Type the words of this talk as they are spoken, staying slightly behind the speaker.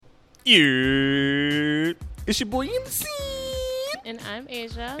Yeah, it's your boy MC. And I'm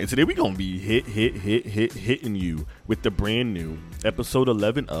Asia. And today we're going to be hitting you with the brand new episode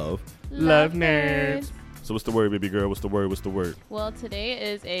 11 of Love Nerds. So what's the word, baby girl? What's the word? Well, today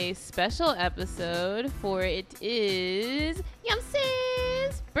is a special episode, for it is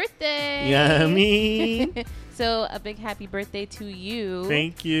Yumsy's birthday. Yummy. So a big happy birthday to you.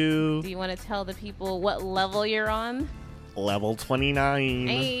 Thank you. Do you want to tell the people what level you're on? Level 29.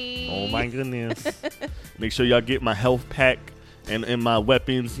 Hey. Oh my goodness. Make sure y'all get my health pack and my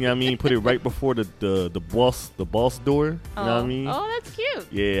weapons, you know what I mean? Put it right before the boss door, you know what I mean? Oh, that's cute.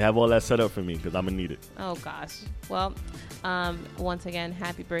 Yeah, have all that set up for me because I'm going to need it. Oh, gosh. Well, once again,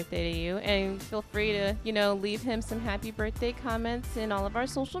 happy birthday to you. And feel free to, leave him some happy birthday comments in all of our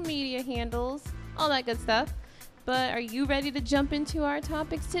social media handles, all that good stuff. But are you ready to jump into our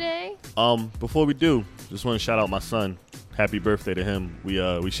topics today? Before we do, just want to shout out my son. Happy birthday to him. We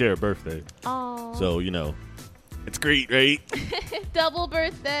share a birthday. Oh. So, it's great, right? Double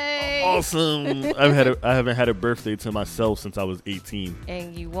birthday. Awesome. I haven't had a birthday to myself since I was 18.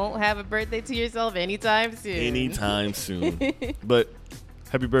 And you won't have a birthday to yourself anytime soon. But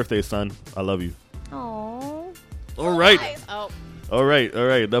happy birthday, son. I love you. Oh. All right. Nice. Oh. All right.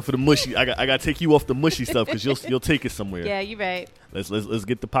 Enough of the mushy. I got to take you off the mushy stuff because you'll take it somewhere. Yeah, you're right. Let's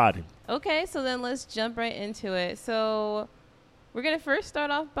get the potting. Okay, so then let's jump right into it. So we're gonna first start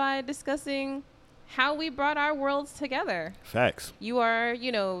off by discussing how we brought our worlds together. Facts. You are,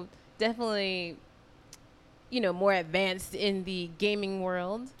 definitely, more advanced in the gaming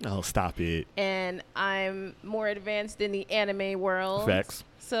world. Oh, stop it. And I'm more advanced in the anime world. Facts.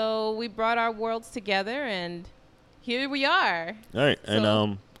 So we brought our worlds together, and here we are. All right, So,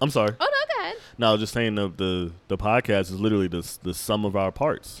 and I'm sorry. Oh, no, go ahead. No, I was just saying the podcast is literally the sum of our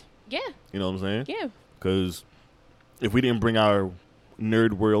parts. Yeah. You know what I'm saying? Yeah. Because if we didn't bring our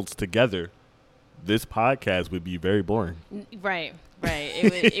nerd worlds together, this podcast would be very boring. Right.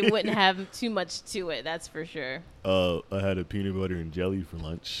 It wouldn't have too much to it, that's for sure. I had a peanut butter and jelly for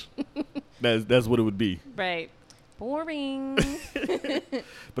lunch. That's what it would be. Right. Boring.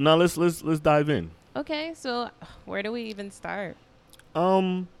 But now let's dive in. Okay, so where do we even start?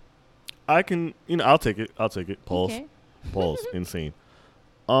 I can, I'll take it. Pause. Okay. Pause. Insane.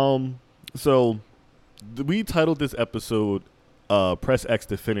 So we titled this episode Press X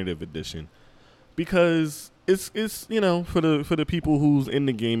Definitive Edition because it's for the people who's in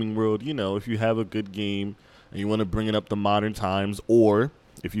the gaming world, if you have a good game and you want to bring it up to modern times, or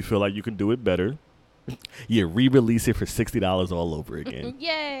if you feel like you can do it better, you re-release it for $60 all over again.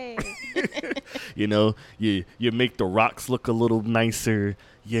 Yay. You make the rocks look a little nicer,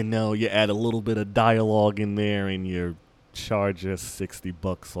 you add a little bit of dialogue in there, and you charge us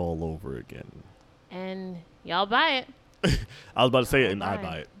 $60 all over again. And y'all buy it. I was about to say it, and I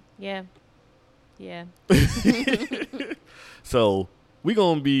buy it. Yeah. So we're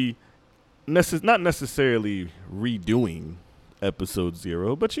gonna be not necessarily redoing episode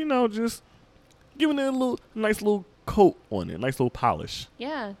 0, but just giving it a nice little coat on it, nice little polish.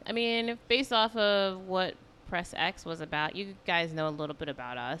 Yeah. I mean, based off of what Press X was about, you guys know a little bit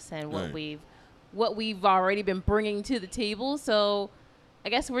about us and what we've already been bringing to the table. So I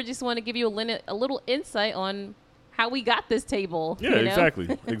guess we just want to give you a little insight on how we got this table. Yeah,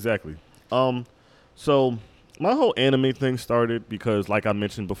 exactly. So my whole anime thing started because, like I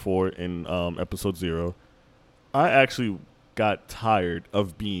mentioned before in episode 0, I actually got tired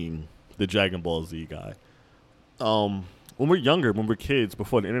of being the Dragon Ball Z guy. When we're younger, when we're kids,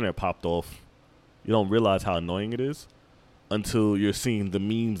 before the internet popped off, you don't realize how annoying it is until you're seeing the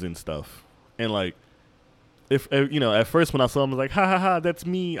memes and stuff. And if at first when I saw them, I was like, ha ha ha, that's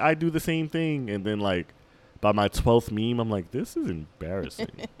me. I do the same thing. And then by my 12th meme, I'm like, this is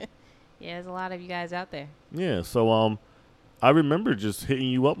embarrassing. Yeah, there's a lot of you guys out there. Yeah, so I remember just hitting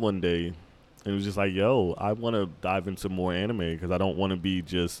you up one day, and it was just like, yo, I want to dive into more anime because I don't want to be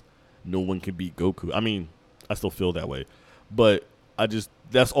just no one can beat Goku. I mean, I still feel that way, but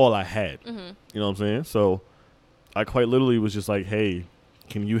that's all I had. Mm-hmm. You know what I'm saying? So I quite literally was just like, hey,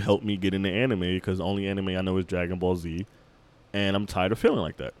 can you help me get into anime? Because the only anime I know is Dragon Ball Z, and I'm tired of feeling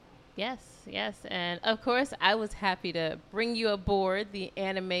like that. Yes. And of course, I was happy to bring you aboard the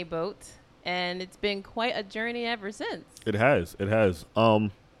anime boat, and it's been quite a journey ever since. It has.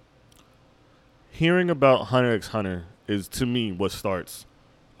 Hearing about Hunter x Hunter is, to me, what starts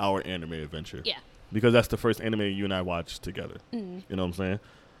our anime adventure. Yeah. Because that's the first anime you and I watched together. Mm-hmm. You know what I'm saying?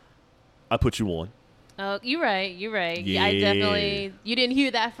 I put you on. Oh, you're right. Yeah. I definitely, you didn't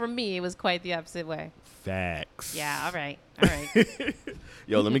hear that from me. It was quite the opposite way. Facts. Yeah, all right.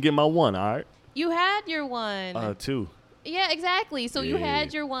 Yo, let me get my one, all right? You had your one. 2. Yeah, exactly. So you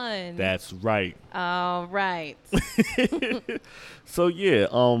had your one. That's right. All right. So yeah,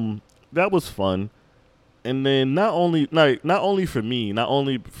 that was fun. And then not only for me, not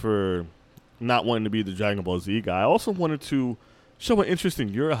only for not wanting to be the Dragon Ball Z guy, I also wanted to show an interest in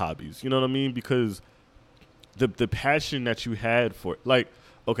your hobbies. You know what I mean? Because the passion that you had for, like,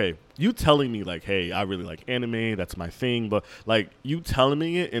 okay, you telling me like, hey, I really like anime, that's my thing, but like you telling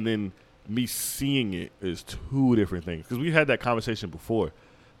me it and then me seeing it is two different things. Because we had that conversation before,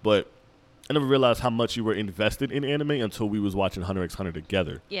 but I never realized how much you were invested in anime until we was watching Hunter x Hunter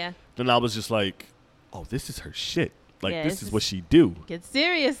together. Yeah. Then I was just like, oh, this is her shit. Like, yeah, this is what she do. Get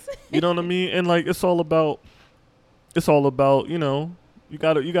serious. You know what I mean? And like, it's all about, you know, you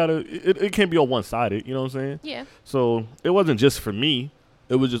gotta, it can't be all one-sided. You know what I'm saying? Yeah. So it wasn't just for me.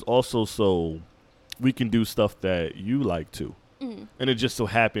 It was just also so we can do stuff that you like too. Mm-hmm. And it just so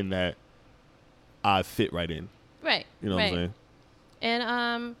happened that I fit right in. Right. You know what I'm saying?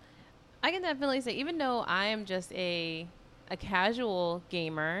 And I can definitely say, even though I am just a casual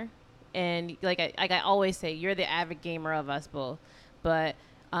gamer, and like I always say, you're the avid gamer of us both, but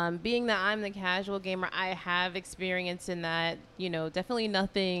being that I'm the casual gamer, I have experience in that. You know, definitely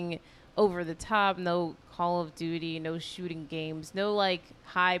nothing over the top, no Call of Duty, no shooting games, no like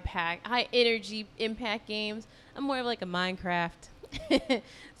high energy impact games. I'm more of like a Minecraft,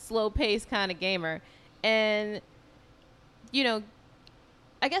 slow paced kind of gamer. And, you know,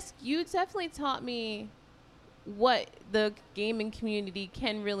 I guess you definitely taught me what the gaming community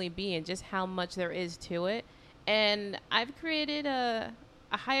can really be and just how much there is to it. And I've created a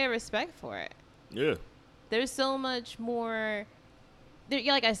higher respect for it. Yeah. There's so much more.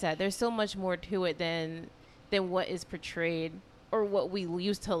 Like I said, there's so much more to it than what is portrayed or what we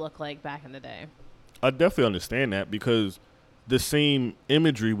used to look like back in the day. I definitely understand that because the same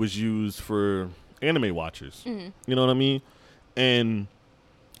imagery was used for anime watchers. Mm-hmm. You know what I mean? And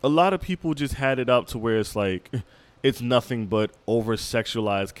a lot of people just had it up to where it's like it's nothing but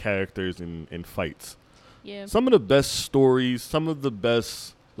over-sexualized characters in fights. Yeah. Some of the best stories, some of the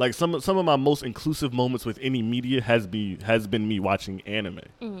best, like some of my most inclusive moments with any media has been me watching anime.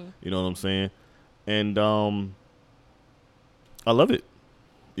 Mm-hmm. You know what I'm saying? And I love it.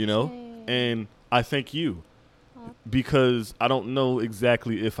 You know? Yay. And I thank you. Aww. Because I don't know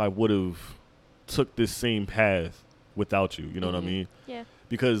exactly if I would have took this same path without you. You know what I mean? Yeah.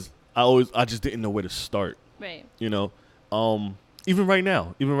 Because I just didn't know where to start. Right. You know? Even right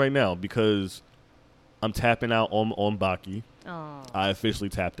now, because I'm tapping out on Baki. Oh. I officially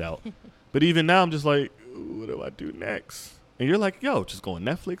tapped out. But even now, I'm just like, what do I do next? And you're like, yo, just go on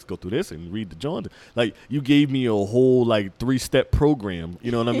Netflix, go through this, and read the joint. Like, you gave me a whole, like, 3-step program.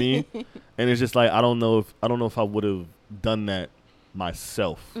 You know what I mean? And it's just like, I don't know if I would have done that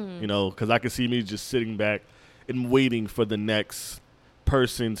myself. Mm-hmm. You know, because I could see me just sitting back and waiting for the next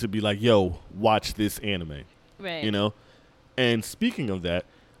person to be like, yo, watch this anime. Right. You know? And speaking of that,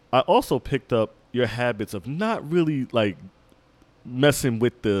 I also picked up your habits of not really, like, messing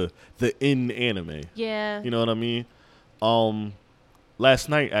with the in anime. Yeah. You know what I mean? Last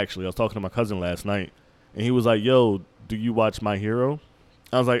night, actually, I was talking to my cousin last night, and he was like, yo, do you watch My Hero?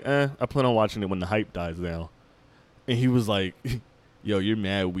 I was like, I plan on watching it when the hype dies down. And he was like, yo, you're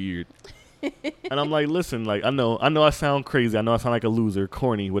mad weird. And I'm like, listen, like, I know I sound crazy. I know I sound like a loser,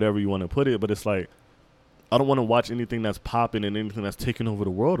 corny, whatever you want to put it, but it's like, I don't want to watch anything that's popping and anything that's taking over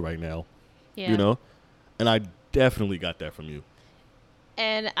the world right now. Yeah. You know? And I definitely got that from you.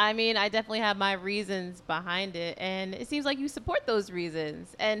 And I mean, I definitely have my reasons behind it, and it seems like you support those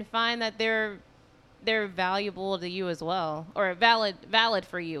reasons and find that they're valuable to you as well, or valid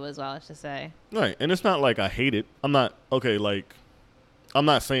for you as well, I should say. Right, and it's not like I hate it. I'm not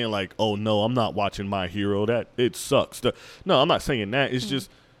saying like, oh no, I'm not watching My Hero. That it sucks. No, I'm not saying that. It's just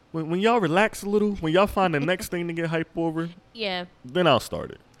when y'all relax a little, when y'all find the next thing to get hype over, yeah, then I'll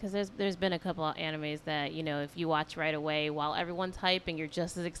start it. Because there's been a couple of animes that, you know, if you watch right away while everyone's hyping, you're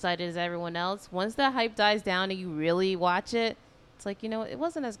just as excited as everyone else. Once the hype dies down and you really watch it, it's like, you know, it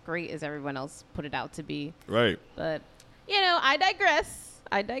wasn't as great as everyone else put it out to be. Right. But, you know, I digress.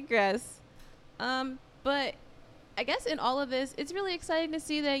 But I guess in all of this, it's really exciting to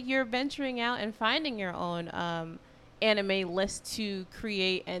see that you're venturing out and finding your own anime list to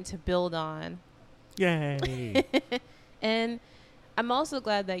create and to build on. Yay. And I'm also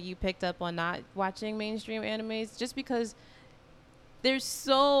glad that you picked up on not watching mainstream animes, just because there's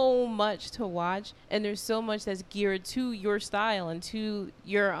so much to watch and there's so much that's geared to your style and to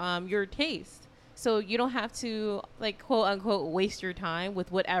your taste. So you don't have to, like, quote unquote, waste your time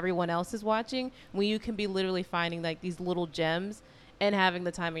with what everyone else is watching when you can be literally finding like these little gems and having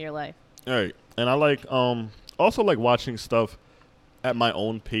the time of your life. All right. And I like also like watching stuff at my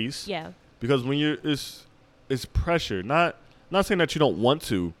own pace. Yeah. Because when you're it's pressure. Not saying that you don't want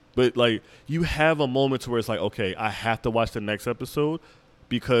to, but like you have a moment to where it's like, okay, I have to watch the next episode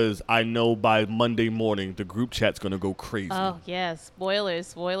because I know by Monday morning the group chat's gonna go crazy. Oh yeah,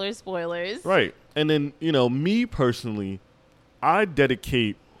 spoilers. Right. And then, me personally, I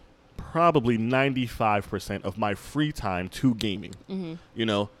dedicate probably 95% of my free time to gaming.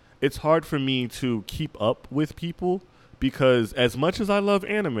 Mm-hmm. It's hard for me to keep up with people because as much as I love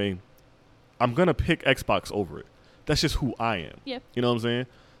anime, I'm going to pick Xbox over it. That's just who I am. Yep. You know what I'm saying?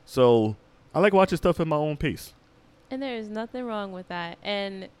 So I like watching stuff at my own pace. And there is nothing wrong with that.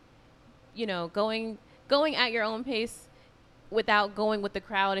 And, going at your own pace without going with the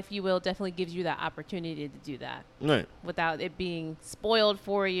crowd, if you will, definitely gives you that opportunity to do that. Right. Without it being spoiled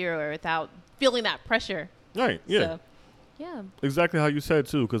for you or without feeling that pressure. Right. Yeah. So, yeah. Exactly how you said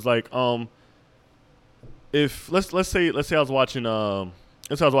too. Because like, if let's say I was watching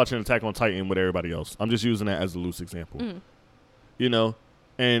Attack on Titan with everybody else. I'm just using that as a loose example. Mm.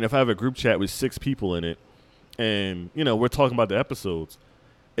 And if I have a group chat with 6 people in it, and we're talking about the episodes,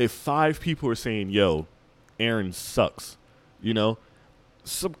 if 5 people are saying, "Yo, Eren sucks,"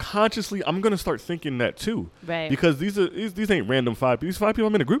 subconsciously I'm gonna start thinking that too, Right? because these ain't random 5 people. These 5 people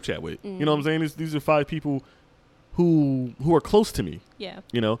I'm in a group chat with. You know what I'm saying? These are 5 people who are close to me. Yeah.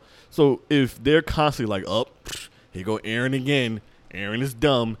 So if they're constantly like, "Oh, here go Eren again. Eren is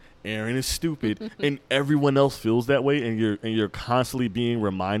dumb. Eren is stupid," and everyone else feels that way, and you're constantly being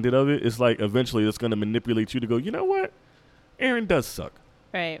reminded of it, it's like eventually it's gonna manipulate you to go, you know what? Eren does suck.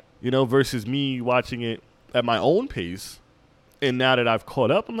 Right. Versus me watching it at my own pace, and now that I've caught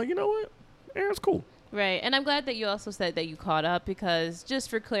up, I'm like, you know what? Eren's cool. Right. And I'm glad that you also said that you caught up because just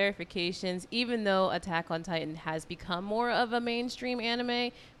for clarifications, even though Attack on Titan has become more of a mainstream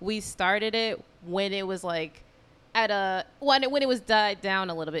anime, we started it when it was like when it was died down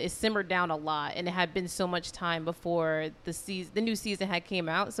a little bit. It simmered down a lot, and it had been so much time before the new season had came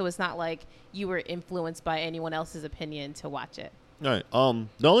out, so it's not like you were influenced by anyone else's opinion to watch it. All right.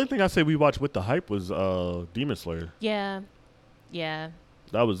 The only thing I say we watched with the hype was Demon Slayer. Yeah.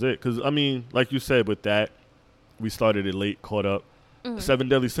 That was it. Because, I mean, like you said, with that, we started it late, caught up. 7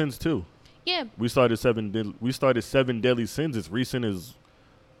 Deadly Sins, too. Yeah. We started 7 Deadly Sins as recent as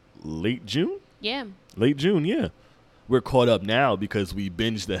late June? Yeah. Late June, yeah. We're caught up now because we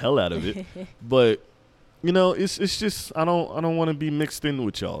binged the hell out of it. But, it's just I don't want to be mixed in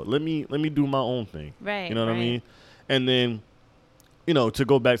with y'all. Let me do my own thing. Right. You know what I mean? And then, to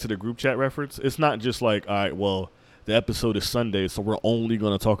go back to the group chat reference, it's not just like, all right, well, the episode is Sunday, so we're only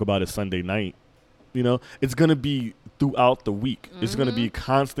going to talk about it Sunday night. It's going to be throughout the week. It's going to be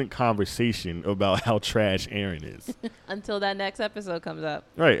constant conversation about how trash Eren is until that next episode comes up.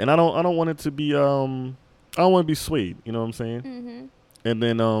 Right. And I don't want it to be I don't want to be swayed, you know what I'm saying? Mm-hmm. And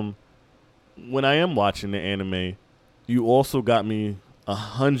then when I am watching the anime, you also got me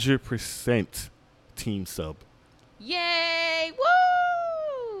 100% team sub. Yay!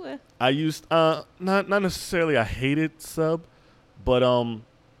 Woo! I used not necessarily I hated sub, but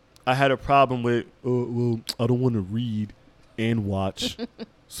I had a problem with well, I don't want to read and watch,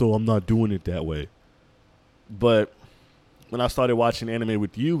 so I'm not doing it that way. But when I started watching anime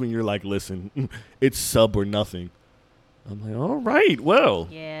with you, and you're like, "Listen, it's sub or nothing," I'm like, "All right, well."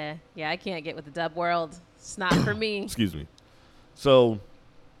 Yeah, I can't get with the dub world. It's not for me. Excuse me. So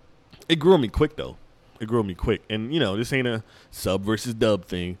it grew on me quick, though. It grew on me quick, and this ain't a sub versus dub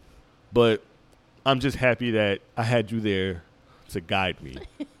thing, but I'm just happy that I had you there to guide me.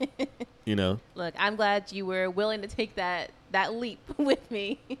 Look, I'm glad you were willing to take that leap with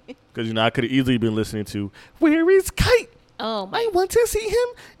me. Because I could have easily been listening to "Where is Kite? Oh my! I want to see him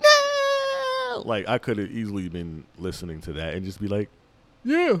now." Like I could have easily been listening to that and just be like,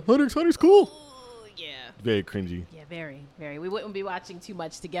 "Yeah, Hunter x Hunter's cool." Ooh, yeah. Very cringy. Yeah, very, very. We wouldn't be watching too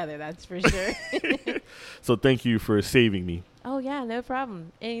much together, that's for sure. So thank you for saving me. Oh yeah, no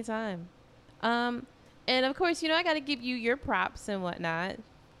problem. Anytime. And of course, I got to give you your props and whatnot.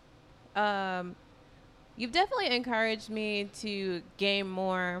 You've definitely encouraged me to game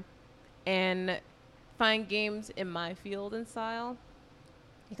more and find games in my field and style.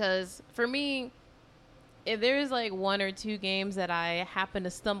 Because for me, if there's like 1 or 2 games that I happen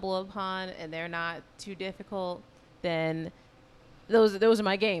to stumble upon and they're not too difficult, then those are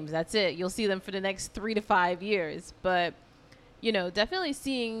my games. That's it. You'll see them for the next 3 to 5 years. But definitely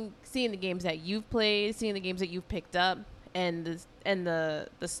seeing the games that you've played, seeing the games that you've picked up, and the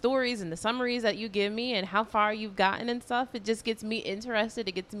stories and the summaries that you give me and how far you've gotten and stuff, it just gets me interested.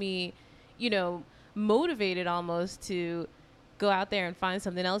 It gets me, motivated almost to go out there and find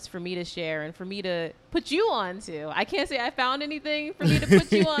something else for me to share and for me to put you on to. I can't say I found anything for me to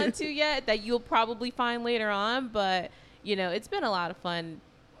put you on to yet that you'll probably find later on, but it's been a lot of fun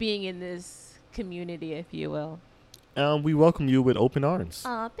being in this community, if you will. We welcome you with open arms.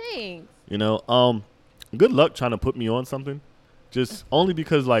 Aw, thanks. Good luck trying to put me on something. Just only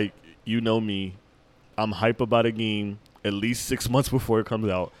because, like, me, I'm hype about a game at least 6 months before it comes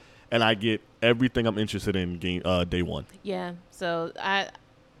out, and I get everything I'm interested in day one. Yeah, so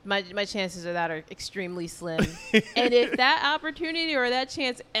my chances of that are extremely slim. And if that opportunity or that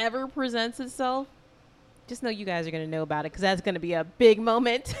chance ever presents itself, just know you guys are going to know about it because that's going to be a big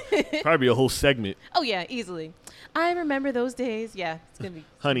moment. Probably a whole segment. Oh, yeah, easily. I remember those days. Yeah, it's going to be.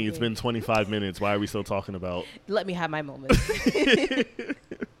 Honey, it's been 25 minutes. Why are we still talking about? Let me have my moment.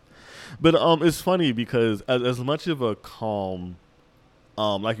 But it's funny because as much of a calm,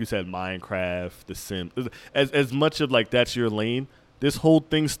 like you said, Minecraft, The Sims, as much of like that's your lane, this whole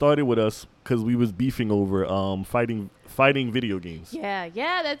thing started with us because we was beefing over fighting video games. Yeah,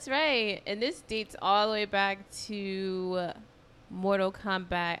 that's right. And this dates all the way back to Mortal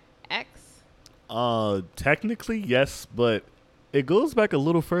Kombat X. Technically, yes, but it goes back a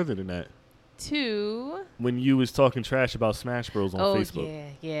little further than that. When you was talking trash about Smash Bros on Facebook.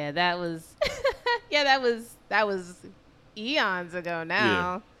 Yeah, that was that was eons ago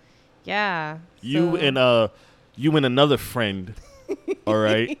now. Yeah. You and another friend, all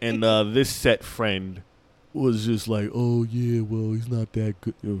right? And this set friend was just like, "Oh yeah, well, he's not that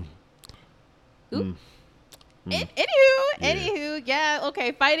good." Anywho, yeah,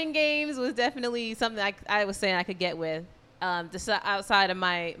 okay. Fighting games was definitely something I was saying I could get with. Just outside of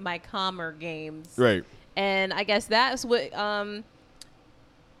my calmer games, right? And I guess that's what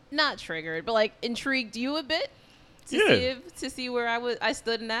not triggered, but like intrigued you a bit to see where I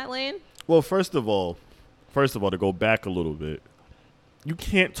stood in that lane. Well, first of all, to go back a little bit, you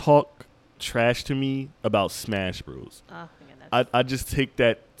can't talk trash to me about Smash Bros. Oh, yeah, I just take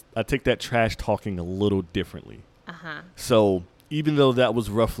that trash talking a little differently. Uh-huh. So even though that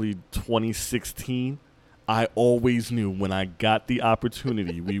was roughly 2016. I always knew when I got the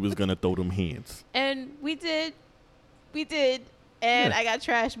opportunity, we was going to throw them hands. And we did. And I got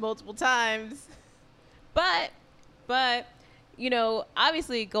trashed multiple times. But,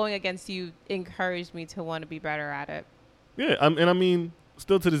 obviously going against you encouraged me to want to be better at it. Yeah, and I mean,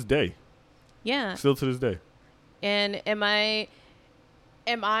 still to this day. Yeah. Still to this day. And am I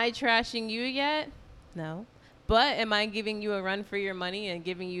trashing you yet? No. But am I giving you a run for your money and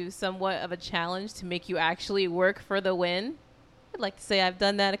giving you somewhat of a challenge to make you actually work for the win? I'd like to say I've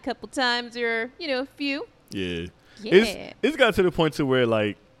done that a couple times or, a few. Yeah. It's got to the point to where,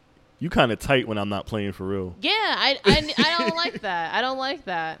 like, you kind of tight when I'm not playing for real. Yeah, I don't like that. I don't like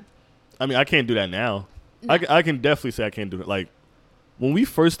that. I mean, I can't do that now. No. I can definitely say I can't do it. Like, when we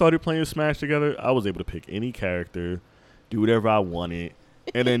first started playing Smash together, I was able to pick any character, do whatever I wanted,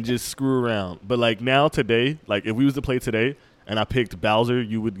 and then just screw around. But like now today, like if we was to play today and I picked Bowser,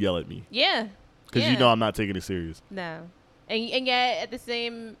 you would yell at me. Yeah. Because I'm not taking it serious. No. And yet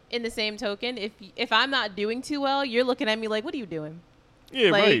in the same token, if I'm not doing too well, you're looking at me like, what are you doing?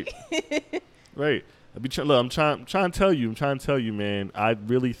 Yeah, like, right. Right. I'm trying to tell you, man, I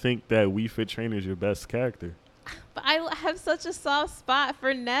really think that Wii Fit Trainer is your best character. But I have such a soft spot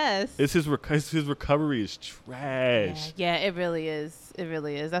for Ness. It's his recovery is trash. Yeah, it really is. It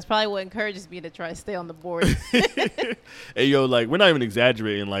really is. That's probably what encourages me to try to stay on the board. Hey, yo, like, we're not even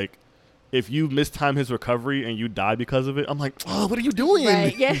exaggerating. Like, if you mistime his recovery and you die because of it, I'm like, oh, what are you doing?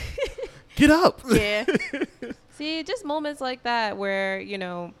 Right, yeah. Get up. Yeah. See, just moments like that where,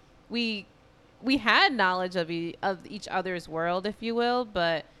 we had knowledge of each other's world, if you will,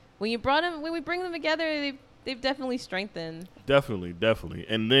 but when we bring them together, they've definitely strengthened. Definitely.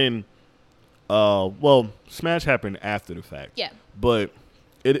 And then, Smash happened after the fact. Yeah. But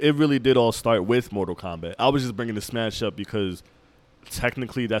it really did all start with Mortal Kombat. I was just bringing the Smash up because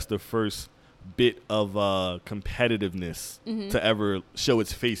technically that's the first bit of competitiveness to ever show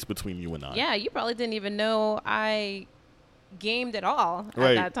its face between you and I. Yeah, you probably didn't even know I gamed at all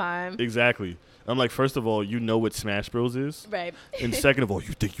at that time. Exactly. I'm like, first of all, you know what Smash Bros is. Right. And second of all,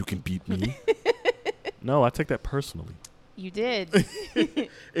 you think you can beat me? No, I take that personally. You did.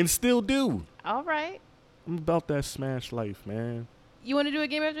 And still do. All right. I'm about that Smash life, man. You want to do a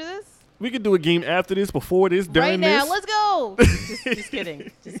game after this? We could do a game after this, before this, during this. Right now, this. let's go. Just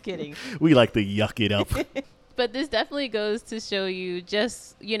kidding. Just kidding. We like to yuck it up. But this definitely goes to show you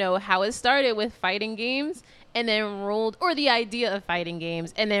just, how it started with fighting games and then the idea of fighting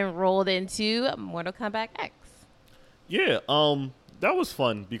games and then rolled into Mortal Kombat X. Yeah, that was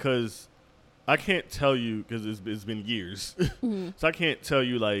fun because I can't tell you because it's been years, so I can't tell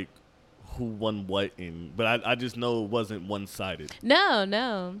you like who won what but I just know it wasn't one sided.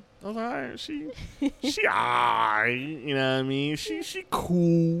 No. I was like, all right, she alright, you know what I mean? She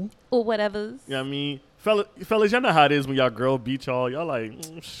cool. Or whatever's. You know what I mean? Fellas, y'all know how it is when y'all girl beat y'all like,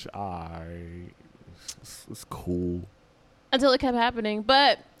 alright. It's cool. Until it kept happening.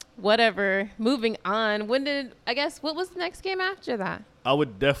 But whatever. Moving on. What was the next game after that? I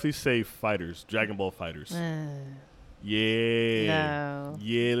would definitely say Fighters, Dragon Ball Fighters. Yeah. No.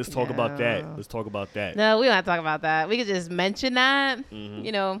 Yeah, let's talk about that. No, we don't have to talk about that. We could just mention that,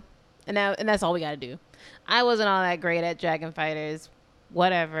 Mm-hmm. And that's all we got to do. I wasn't all that great at Dragon Fighters.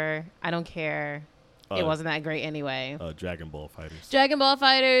 Whatever. I don't care. It wasn't that great anyway. Dragon Ball Fighters. Dragon Ball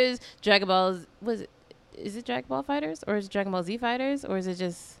Fighters. Dragon Balls. Is it Dragon Ball Fighters? Or is it Dragon Ball Z Fighters? Or is it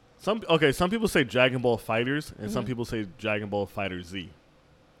just... Some people say Dragon Ball Fighters, and some people say Dragon Ball Fighter Z.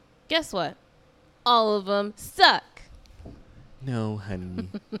 Guess what? All of them suck. No, honey,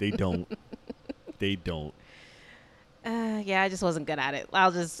 they don't. They don't. Yeah, I just wasn't good at it.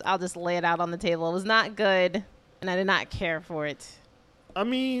 I'll just lay it out on the table. It was not good, and I did not care for it. I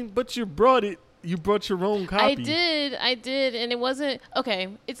mean, but you brought it. You brought your own copy. I did, and it wasn't okay.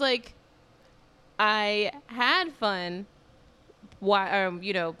 It's like I had fun,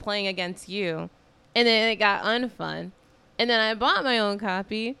 playing against you, and then it got unfun, and then I bought my own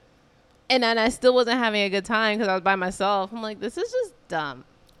copy. And then I still wasn't having a good time because I was by myself. I'm like, this is just dumb.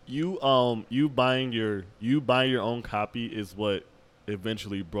 You buying your own copy is what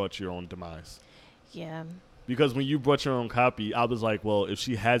eventually brought your own demise. Yeah. Because when you brought your own copy, I was like, well, if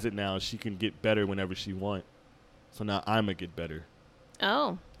she has it now, she can get better whenever she wants. So now I'm gonna get better.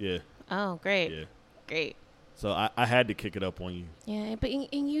 Oh. Yeah. Oh, great. Yeah. Great. So I had to kick it up on you. Yeah, but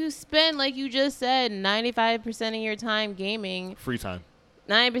and you spend, like you just said, 95% of your time gaming. Free time.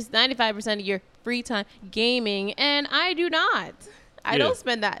 95% of your free time gaming, and I do not. I don't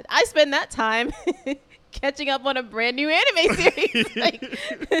spend that. I spend that time catching up on a brand new anime series.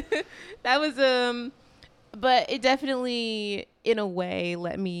 That was but it definitely, in a way,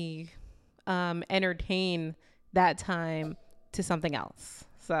 let me entertain that time to something else.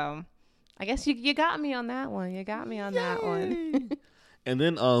 So I guess you got me on that one. You got me on that one. And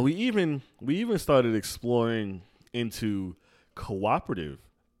then we even started exploring into cooperative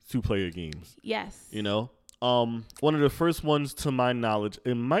 2-player games. Yes. You know, one of the first ones to my knowledge,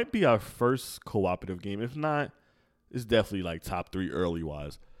 it might be our first cooperative game. If not, it's definitely like top 3 early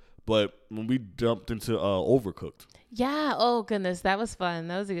wise. But when we jumped into Overcooked. Yeah. Oh goodness, that was fun.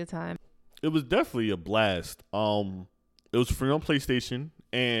 That was a good time. It was definitely a blast. It was free on PlayStation,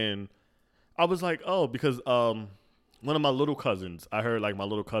 and I was like, oh, because one of my little cousins, I heard like my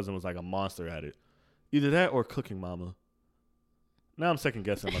little cousin was like a monster at it. Either that or Cooking Mama. Now I'm second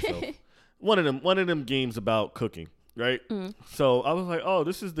guessing myself. One of them games about cooking, right? Mm. So I was like, oh,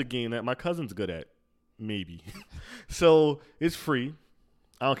 this is the game that my cousin's good at. Maybe. So it's free.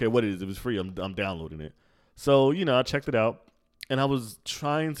 I don't care what it is. It was free. I'm downloading it. So, I checked it out, and I was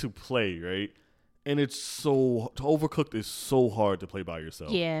trying to play, right? And Overcooked is so hard to play by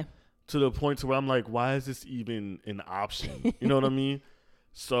yourself. Yeah. To the point to where I'm like, why is this even an option? You know what I mean?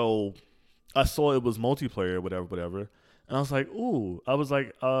 So I saw it was multiplayer, whatever. And I was like, ooh. I was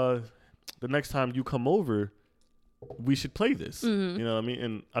like, the next time you come over, we should play this. Mm-hmm. You know what I mean?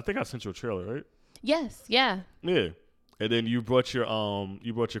 And I think I sent you a trailer, right? Yes. Yeah. Yeah. And then you brought your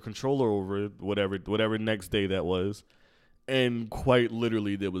controller over, whatever next day that was. And quite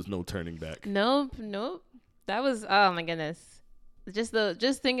literally there was no turning back. Nope. That was, oh my goodness. Just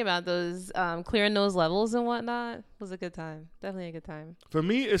thinking about those clearing those levels and whatnot was a good time. Definitely a good time. For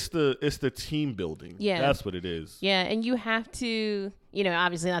me, it's the team building. Yeah, that's what it is. Yeah, and you have to,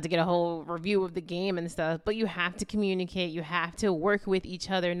 obviously not to get a whole review of the game and stuff, but you have to communicate. You have to work with each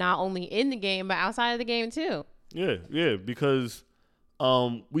other, not only in the game but outside of the game too. Yeah, because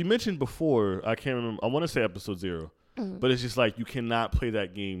we mentioned before. I can't remember. I want to say episode 0. But it's just like you cannot play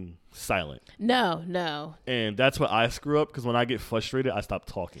that game silent. No. And that's where I screw up because when I get frustrated, I stop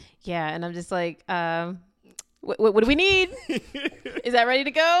talking. Yeah, and I'm just like, what do we need? Is that ready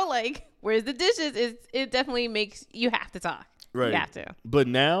to go? Like, where's the dishes? It definitely makes you have to talk. Right. You have to. But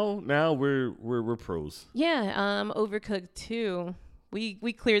now we're pros. Yeah. Overcooked 2.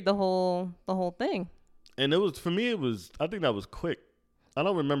 We cleared the whole thing. And I think that was quick. I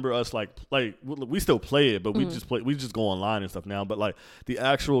don't remember us like we still play it, but we just go online and stuff now. But like the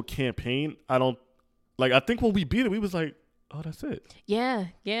actual campaign, I think when we beat it, we was like, oh, that's it. Yeah.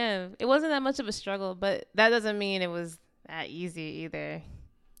 It wasn't that much of a struggle, but that doesn't mean it was that easy either.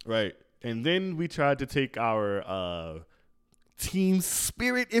 Right. And then we tried to take our team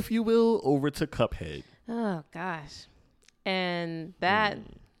spirit, if you will, over to Cuphead. Oh gosh, and that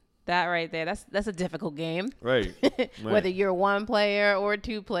right there, that's a difficult game. Right. Whether you're one player or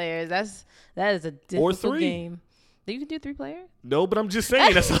two players, that is a difficult or three. game. You can do 3 player? No, but I'm just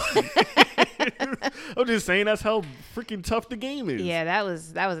saying that's. I'm just saying that's how freaking tough the game is. Yeah, that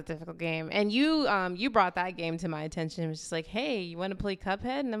was a difficult game. And you brought that game to my attention. It was just like, hey, you want to play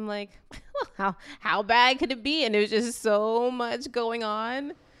Cuphead? And I'm like, how bad could it be? And there was just so much going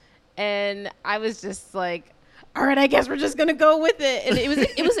on, and I was just like, all right, I guess we're just gonna go with it. And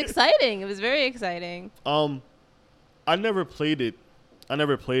it was exciting. It was very exciting. I never played it.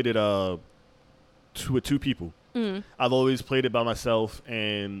 With 2 people. Mm. I've always played it by myself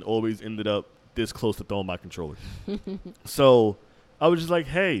and always ended up this close to throwing my controller. So I was just like,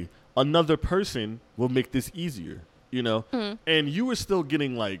 hey, another person will make this easier, you know? Mm. And you were still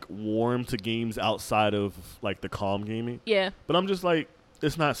getting like warm to games outside of like the calm gaming. Yeah. But I'm just like,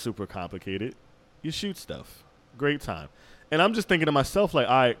 it's not super complicated. You shoot stuff. Great time. And I'm just thinking to myself like,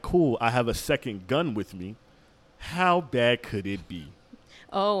 all right, cool. I have a second gun with me. How bad could it be?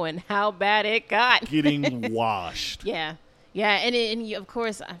 Oh, and how bad it got. Getting washed. Yeah. Yeah, and of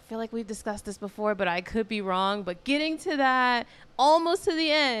course, I feel like we've discussed this before, but I could be wrong. But getting to that, almost to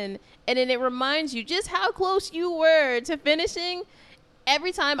the end, and then it reminds you just how close you were to finishing.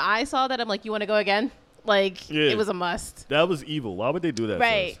 Every time I saw that, I'm like, you want to go again? Like, It was a must. That was evil. Why would they do that?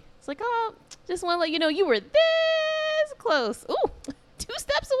 Right. It's like, oh, just want to let you know you were this close. Ooh, 2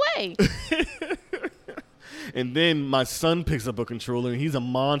 steps away. And then my son picks up a controller, and he's a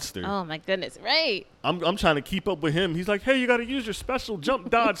monster. Oh, my goodness. Right. I'm trying to keep up with him. He's like, hey, you got to use your special jump,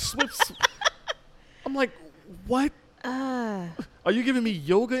 dodge, switch. I'm like, what? Are you giving me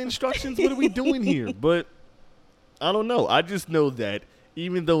yoga instructions? What are we doing here? But I don't know. I just know that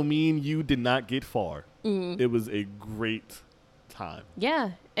even though me and you did not get far, it was a great time.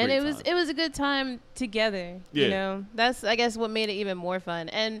 Yeah. And Great it was a good time together. Yeah. You know, that's, I guess, what made it even more fun.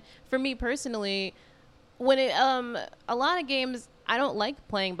 And for me personally, when a lot of games I don't like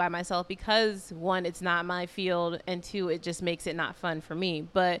playing by myself because 1, it's not my field, and 2, it just makes it not fun for me.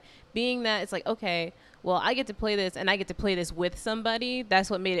 But being that it's like, okay, well, I get to play this and I get to play this with somebody,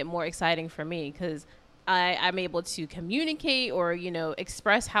 that's what made it more exciting for me, because I'm able to communicate or, you know,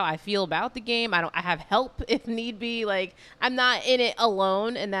 express how I feel about the game. I have help if need be. Like, I'm not in it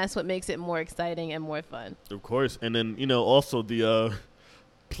alone, and that's what makes it more exciting and more fun. Of course. And then, you know, also the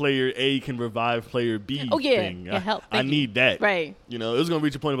player A can revive player B thing. Yeah, help. I need that. Right. You know, it was going to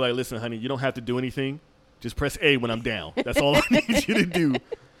reach a point of like, listen, honey, you don't have to do anything. Just press A when I'm down. That's all I need you to do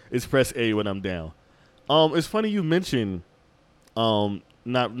is press A when I'm down. It's funny you mentioned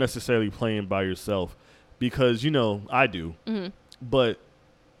not necessarily playing by yourself because, you know, I do. Mm-hmm. But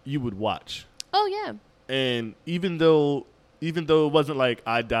you would watch. Oh, yeah. And even though it wasn't like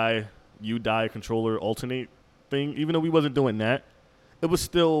I die, you die, controller alternate thing, even though we wasn't doing that, it was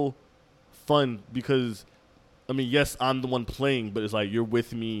still fun because, I mean, yes, I'm the one playing, but it's like you're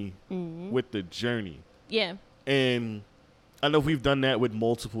with me with the journey. Yeah. And I know we've done that with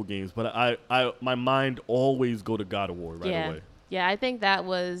multiple games, but my mind always go to God of War right away. Yeah, I think that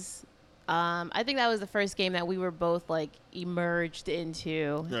was the first game that we were both like emerged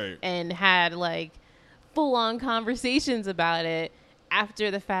into, right, and had like full-on conversations about it.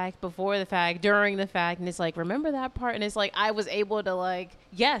 After the fact, before the fact, during the fact, and it's like, remember that part? And it's like, I was able to like,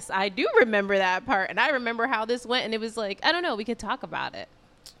 yes, I do remember that part, and I remember how this went, and it was like, I don't know, we could talk about it.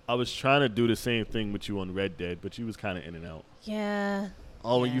 I was trying to do the same thing with you on Red Dead, but you was kind of in and out. Yeah.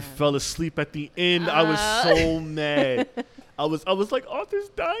 Oh, when you fell asleep at the end, I was so mad. I was like, Arthur's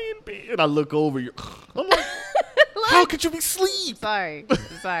dying, and I look over you. I'm like, how could you be asleep? Sorry.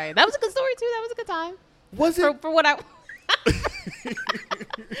 That was a good story too. That was a good time. Was it? For what I for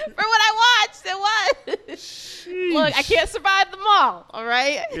what I watched, it was. Sheesh. Look, I can't survive them all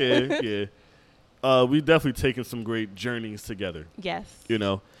right? Yeah. We've definitely taken some great journeys together. Yes. You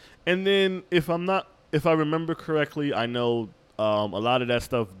know? And then if I remember correctly, I know a lot of that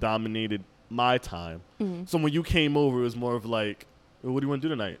stuff dominated my time. Mm-hmm. So when you came over, it was more of like, what do you want to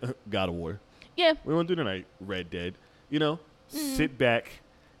do tonight? God of War. Yeah. What do you want to do tonight? Red Dead. You know? Sit back,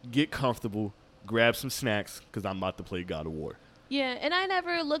 get comfortable, grab some snacks, because I'm about to play God of War. Yeah, and I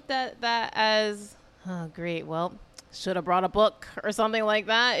never looked at that as, oh, great, well, should have brought a book or something like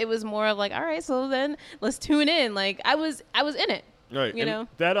that. It was more of like, all right, so then let's tune in. Like, I was in it. Right. You know?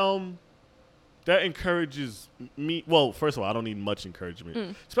 That encourages me. Well, first of all, I don't need much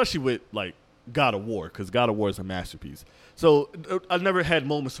encouragement, especially with, like, God of War, because God of War is a masterpiece. So I never had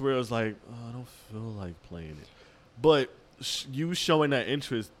moments where I was like, oh, I don't feel like playing it. But you showing that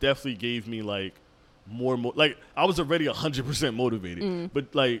interest definitely gave me, like, like I was already 100% motivated,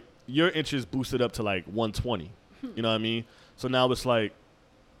 but like your interest boosted up to like 120. You know what I mean? So now it's like,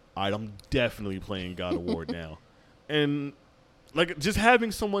 all right, I'm definitely playing God of War now, and like just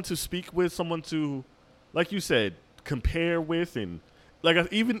having someone to speak with, someone to, like you said, compare with, and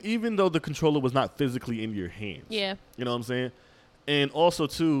like even though the controller was not physically in your hands, Yeah. you know what I'm saying? And also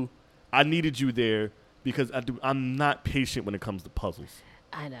too, I needed you there because I'm not patient when it comes to puzzles.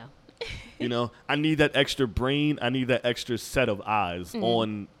 I know. You know, I need that extra brain. I need that extra set of eyes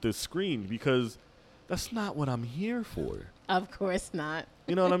on the screen because that's not what I'm here for. Of course not.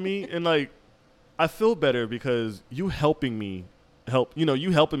 You know what I mean? And like, I feel better because you helping me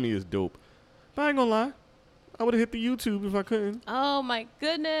you helping me is dope. But I ain't gonna lie, I would have hit the YouTube if I couldn't. Oh my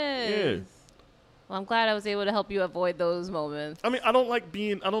goodness. Yeah. Well, I'm glad I was able to help you avoid those moments. I mean, I don't like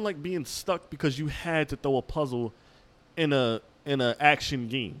being stuck because you had to throw a puzzle in a action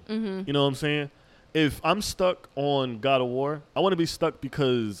game. Mm-hmm. You know what I'm saying? If I'm stuck on God of War, I want to be stuck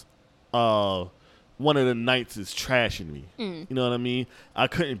because one of the knights is trashing me. You know what I mean? I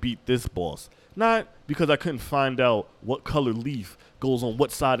couldn't beat this boss. Not because I couldn't find out what color leaf goes on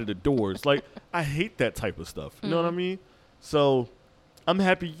what side of the doors. Like, I hate that type of stuff. You know what I mean? So I'm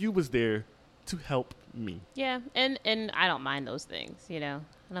happy you was there to help me. Yeah, and I don't mind those things, you know.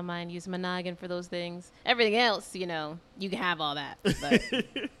 I don't mind using my noggin for those things. Everything else, you know, you can have all that. But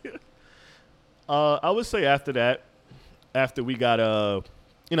I would say after that, after we got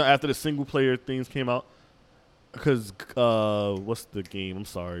after the single player things came out, because what's the game? I'm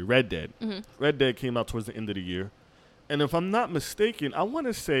sorry, Red Dead. Mm-hmm. Red Dead came out towards the end of the year, and if I'm not mistaken, I want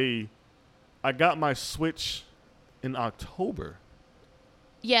to say I got my Switch in October.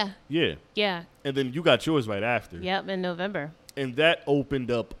 yeah, Yeah, and then you got yours right after. yep, in November. And that opened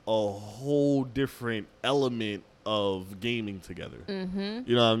up a whole different element of gaming together. Mm-hmm.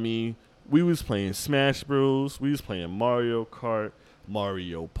 You know what I mean? We was playing Smash Bros. We was playing Mario Kart,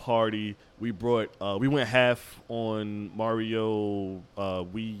 Mario Party. We went half on Mario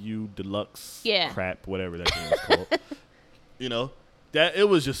Wii U Deluxe crap, whatever that game is called. You know? That it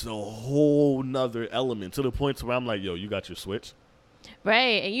was just a whole nother element to the point to where I'm like, yo, you got your Switch?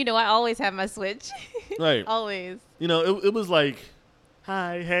 Right, and you know I always have my Switch. Right. Always. You know, it was like,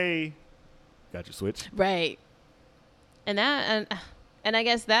 hi, hey, got your Switch? Right. And I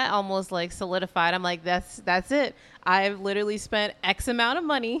guess that almost like solidified. I'm like, that's it. I've literally spent X amount of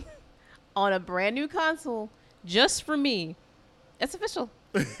money on a brand new console just for me. It's official.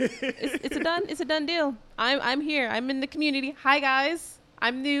 It's a done deal. I'm here. I'm in the community. Hi guys.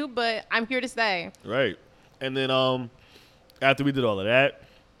 I'm new, but I'm here to stay. Right. And then after we did all of that,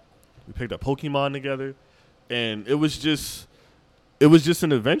 we picked up Pokemon together, and it was just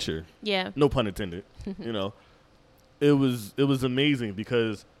an adventure. Yeah. No pun intended. You know, it was amazing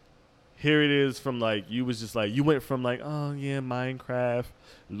because here it is from like you went from like, oh yeah, Minecraft,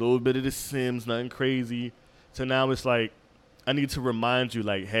 a little bit of The Sims, nothing crazy, to now it's like I need to remind you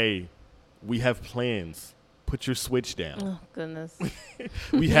like, hey, we have plans. Put your Switch down. Oh goodness.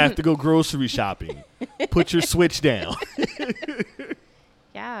 We have to go grocery shopping. Put your Switch down.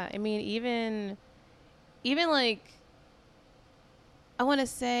 Yeah, I mean, even like, I want to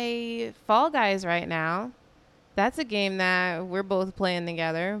say Fall Guys right now. That's a game that we're both playing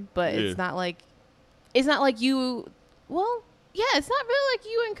together, but it's not like you. Well, yeah, it's not really like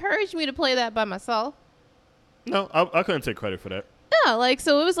you encouraged me to play that by myself. No, I couldn't take credit for that. No, like,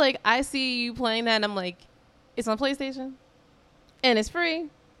 so it was like I see you playing that, and I'm like, it's on PlayStation, and it's free.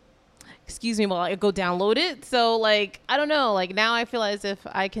 Excuse me while I go download it. So, like, I don't know. Like, now I feel as if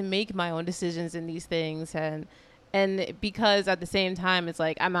I can make my own decisions in these things. And because at the same time, it's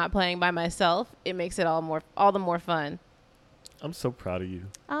like I'm not playing by myself, it makes it all the more fun. I'm so proud of you.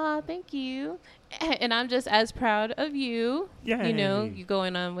 Thank you. And I'm just as proud of you. Yay. You know, you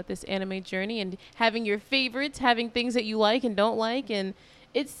going on with this anime journey and having your favorites, having things that you like and don't like. And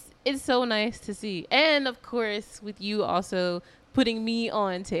it's so nice to see. And, of course, with you also putting me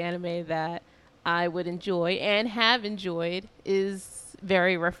on to anime that I would enjoy and have enjoyed is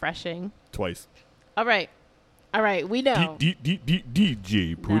very refreshing. Twice. All right, we know.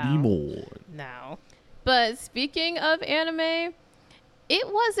 DJ, put him on. No. But speaking of anime,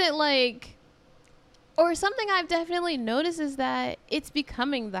 it wasn't like, or something I've definitely noticed is that it's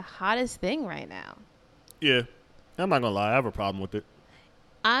becoming the hottest thing right now. Yeah. I'm not going to lie. I have a problem with it.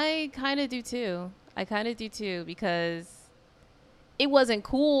 I kind of do too. Because it wasn't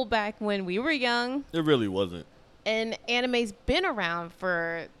cool back when we were young. It really wasn't. And anime's been around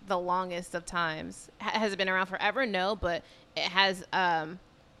for the longest of times. Has it been around forever? No, but it has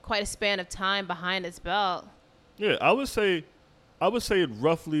quite a span of time behind its belt. Yeah, I would say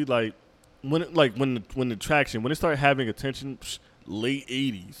roughly like when the traction, when it started having attention, late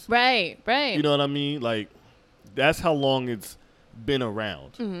 80s. Right. You know what I mean? Like, that's how long it's been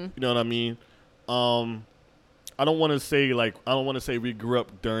around. Mm-hmm. You know what I mean? I don't want to say we grew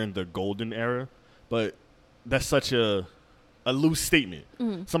up during the golden era, but that's such a loose statement.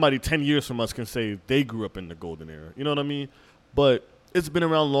 Mm-hmm. Somebody 10 years from us can say they grew up in the golden era. You know what I mean? But it's been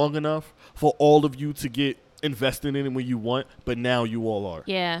around long enough for all of you to get invested in it when you want, but now you all are.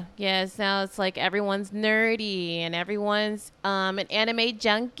 Yeah. Now it's like everyone's nerdy and everyone's an anime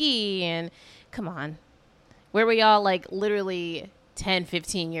junkie. And come on. Where were y'all like literally 10,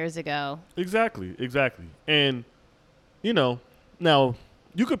 15 years ago? Exactly. And, you know, now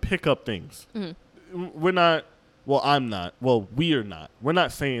you could pick up things. Mm-hmm. We're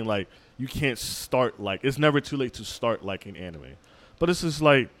not saying like you can't start, like it's never too late to start like an anime. But it's just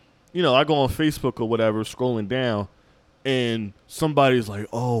like, you know, I go on Facebook or whatever, scrolling down, and somebody's like,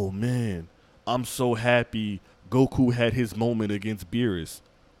 oh man, I'm so happy Goku had his moment against Beerus.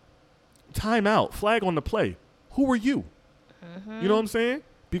 Time out, flag on the play. Who are you? Mm-hmm. You know what I'm saying?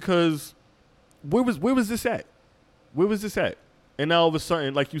 Because where was this at? Where was this at? And now all of a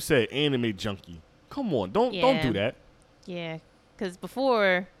sudden, like you said, anime junkie. Come on, don't do that. Yeah, because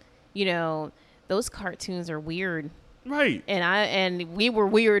before, you know, those cartoons are weird. Right. And we were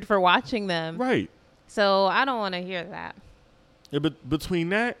weird for watching them. Right. So I don't want to hear that. Yeah, but between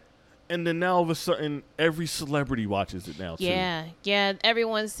that and then now all of a sudden every celebrity watches it now too. Yeah.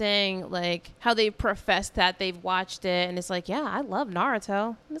 Everyone's saying like how they profess that they've watched it, and it's like, yeah, I love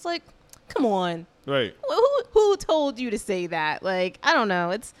Naruto. And it's like, come on. Right. Who told you to say that? Like, I don't know.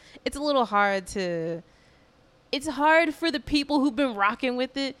 It's a little hard to. It's hard for the people who've been rocking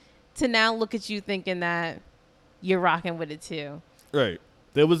with it to now look at you thinking that you're rocking with it too. Right.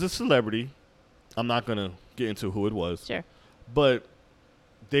 There was a celebrity. I'm not gonna get into who it was. Sure. But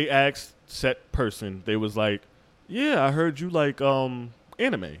they asked set person. They was like, "Yeah, I heard you like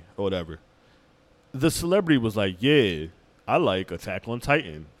anime or whatever." The celebrity was like, "Yeah, I like Attack on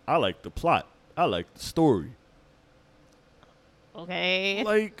Titan. I like the plot. I like the story." Okay.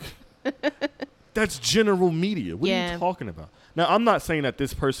 Like, that's general media. What are you talking about? Now, I'm not saying that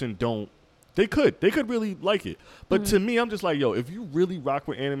this person don't. They could really like it. But to me, I'm just like, yo, if you really rock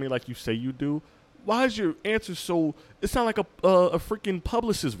with anime like you say you do, why is your answer so? It sounds like a freaking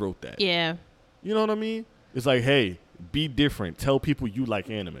publicist wrote that. Yeah. You know what I mean? It's like, hey, be different. Tell people you like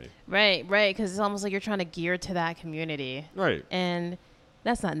anime. Right. Because it's almost like you're trying to gear to that community. Right. And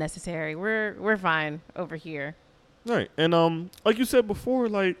that's not necessary. We're fine over here. Right. And like you said before,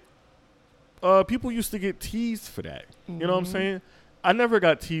 like people used to get teased for that. Mm-hmm. You know what I'm saying? I never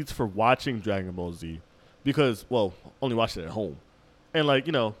got teased for watching Dragon Ball Z because, well, only watched it at home. And like,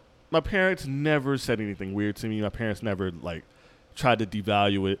 you know, my parents never said anything weird to me. My parents never like tried to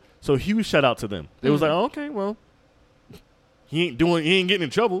devalue it. So huge shout out to them. They was like, oh, okay, well, he ain't getting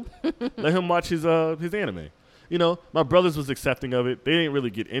in trouble. Let him watch his anime. You know, my brothers was accepting of it. They didn't really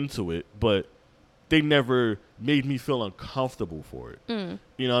get into it, but they never made me feel uncomfortable for it.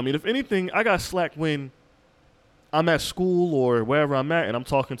 You know what I mean? If anything, I got slack when I'm at school or wherever I'm at and I'm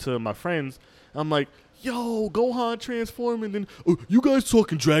talking to my friends. I'm like, yo, Gohan transform, and then you guys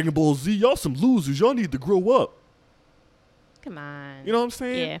talking Dragon Ball Z. Y'all some losers. Y'all need to grow up. Come on. You know what I'm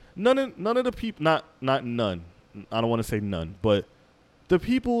saying? Yeah. None of the people, not none. I don't want to say none, but the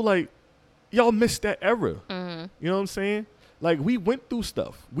people, like, y'all missed that era. Mm-hmm. You know what I'm saying? Like, we went through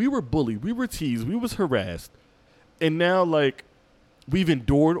stuff. We were bullied. We were teased. We was harassed. And now, like, we've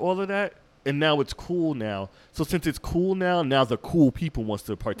endured all of that. And now it's cool now. So since it's cool now the cool people wants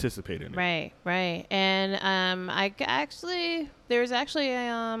to participate in it. Right. And there's actually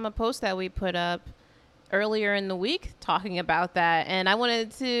a post that we put up earlier in the week talking about that. And I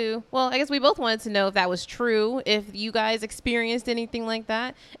guess we both wanted to know if that was true, if you guys experienced anything like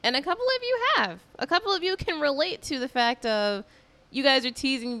that. And a couple of you have. A couple of you can relate to the fact of you guys are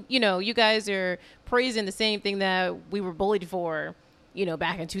teasing, you know, you guys are praising the same thing that we were bullied for, you know,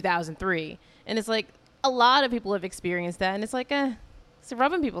 back in 2003. And it's like a lot of people have experienced that. And it's like, it's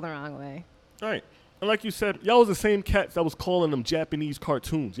rubbing people the wrong way. All right. And like you said, y'all was the same cats that was calling them Japanese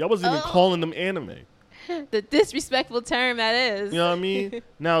cartoons. Y'all wasn't even calling them anime. The disrespectful term that is. You know what I mean?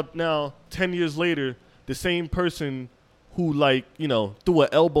 Now, 10 years later, the same person who, like, you know, threw an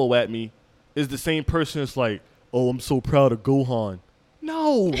elbow at me is the same person that's like, oh, I'm so proud of Gohan.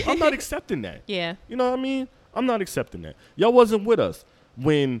 No, I'm not accepting that. Yeah. You know what I mean? I'm not accepting that. Y'all wasn't with us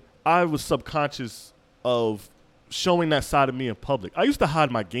when I was subconscious of showing that side of me in public. I used to hide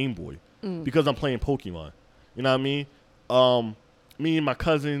my Game Boy because I'm playing Pokemon. You know what I mean? Me and my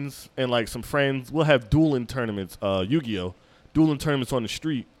cousins and like some friends, we'll have dueling tournaments, Yu-Gi-Oh! Dueling tournaments on the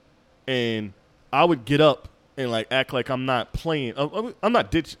street. and I would get up and like act like I'm not playing. I'm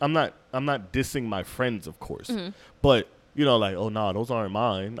not dissing my friends, of course, but you know, like, oh nah, those aren't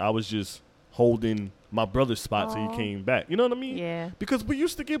mine. I was just holding my brother's spot till he came back. You know what I mean? Yeah. Because we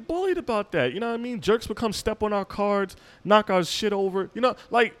used to get bullied about that. You know what I mean? Jerks would come step on our cards, knock our shit over. You know,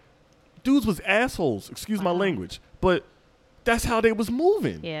 like dudes was assholes. Excuse my language, but that's how they was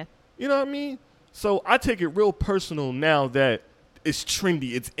moving. Yeah. You know what I mean? So I take it real personal now that it's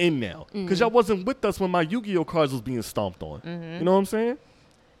trendy. It's in now. Because y'all wasn't with us when my Yu-Gi-Oh cards was being stomped on. You know what I'm saying?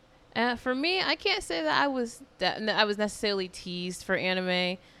 For me, I can't say that I was necessarily teased for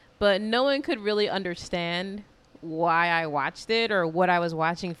anime, but no one could really understand why I watched it or what I was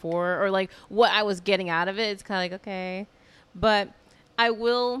watching for or like what I was getting out of it. It's kind of like, okay. But I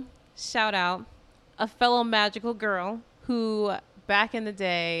will shout out a fellow magical girl who back in the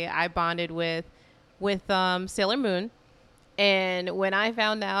day I bonded with Sailor Moon. And when I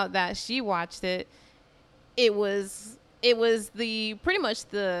found out that she watched it, it was the pretty much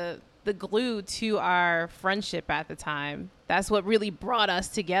the glue to our friendship at the time. That's what really brought us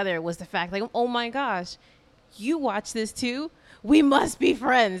together was the fact like, oh my gosh, you watch this too? We must be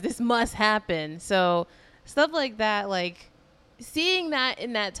friends. This must happen. So stuff like that, like seeing that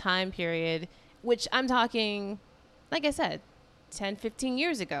in that time period, which I'm talking, like I said, 10, 15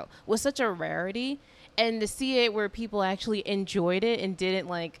 years ago, was such a rarity. And to see it where people actually enjoyed it and didn't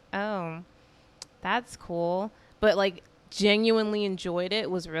like, oh, that's cool, but like genuinely enjoyed it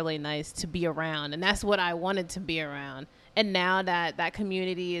was really nice to be around. And that's what I wanted to be around. And now that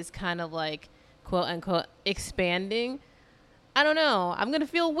community is kind of like, quote unquote, expanding, I don't know. I'm going to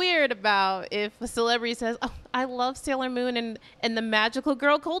feel weird about if a celebrity says, oh, I love Sailor Moon and the magical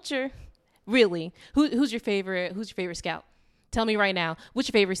girl culture. Really? Who's your favorite scout? Tell me right now, what's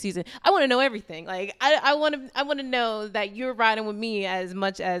your favorite season? I want to know everything. Like I want to know that you're riding with me as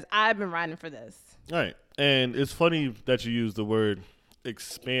much as I've been riding for this. All right. And it's funny that you use the word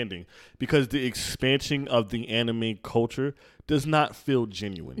expanding because the expansion of the anime culture does not feel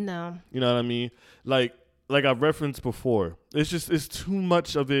genuine. No. You know what I mean? Like I've referenced before, it's too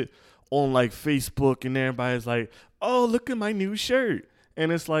much of it on like Facebook and everybody's like, oh, look at my new shirt.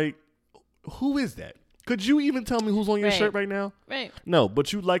 And it's like, who is that? Could you even tell me who's on your shirt right now? Right. No,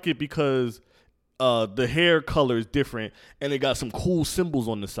 but you like it because the hair color is different and it got some cool symbols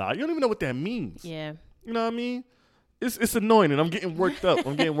on the side. You don't even know what that means. Yeah. You know what I mean? It's annoying and I'm getting worked up.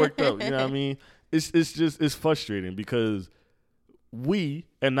 You know what I mean? It's frustrating because we,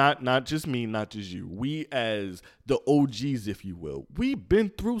 and not just me, not just you, we as the OGs, if you will, we've been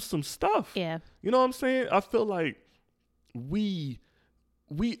through some stuff. Yeah. You know what I'm saying? I feel like we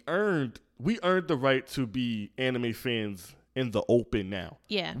earned the right to be anime fans in the open now.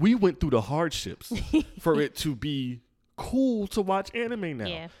 Yeah. We went through the hardships for it to be cool to watch anime now.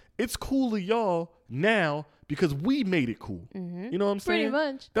 Yeah. It's cool to y'all now because we made it cool. You know what I'm saying?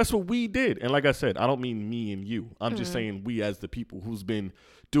 Pretty much. That's what we did. And like I said, I don't mean me and you. I'm just saying we as the people who's been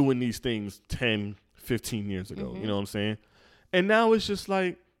doing these things 10, 15 years ago. You know what I'm saying? And now it's just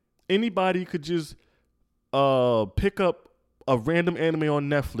like anybody could just pick up a random anime on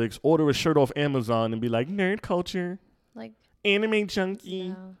Netflix, order a shirt off Amazon, and be like, nerd culture, like anime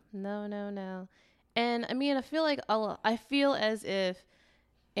junkie. No. And I mean, I feel as if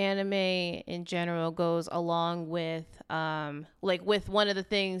anime in general goes along with, like with one of the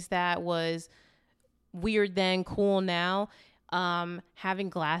things that was weird then, cool now, having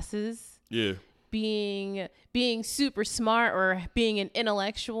glasses. Yeah. Being super smart or being an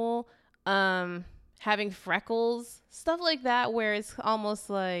intellectual, having freckles, stuff like that, where it's almost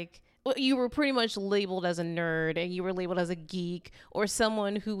like you were pretty much labeled as a nerd and you were labeled as a geek or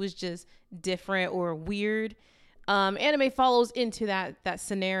someone who was just different or weird. Anime follows into that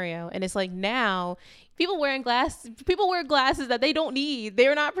scenario. And it's like now people wear glasses that they don't need.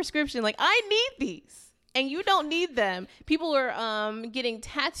 They're not prescription. Like, I need these and you don't need them. People are getting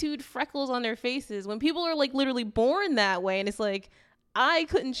tattooed freckles on their faces when people are like literally born that way. And it's like, I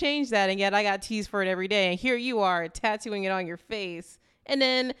couldn't change that, and yet I got teased for it every day. And here you are tattooing it on your face. And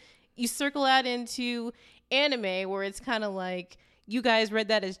then you circle that into anime where it's kind of like you guys read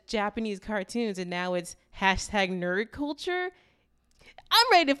that as Japanese cartoons and now it's hashtag nerd culture. I'm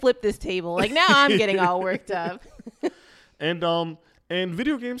ready to flip this table. Like now I'm getting all worked up. And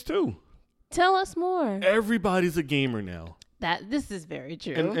video games too. Tell us more. Everybody's a gamer now. This is very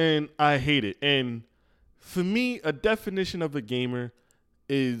true. And I hate it. And for me, a definition of a gamer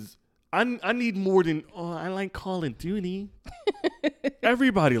is I need more than, I like Call of Duty.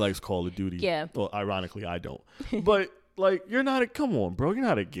 Everybody likes Call of Duty. Yeah. Well, ironically, I don't. But, like, come on, bro. You're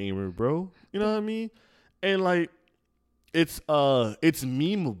not a gamer, bro. You know what I mean? And, like, it's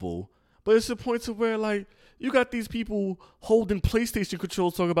memeable But it's the point to where, like, you got these people holding PlayStation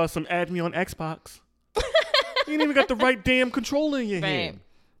controls talking about some add me on Xbox. You ain't even got the right damn controller in your hand.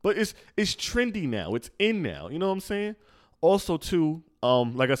 But it's trendy now. It's in now. You know what I'm saying? Also, too,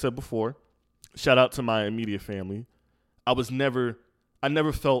 like I said before, shout out to my immediate family. I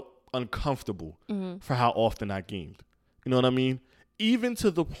never felt uncomfortable for how often I gamed. You know what I mean? Even to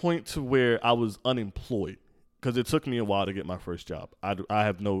the point to where I was unemployed, because it took me a while to get my first job. I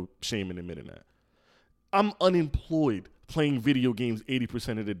have no shame in admitting that. I'm unemployed playing video games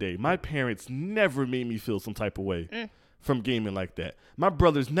 80% of the day. My parents never made me feel some type of way from gaming like that. My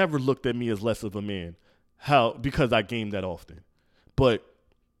brothers never looked at me as less of a man because I game that often. But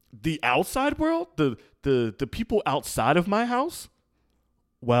the outside world, the people outside of my house,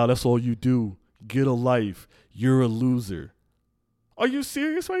 wow, that's all you do. Get a life. You're a loser. Are you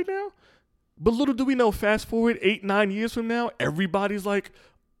serious right now? But little do we know, fast forward 8-9 years from now, everybody's like,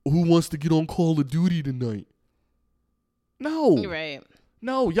 who wants to get on Call of Duty tonight? No. You're right.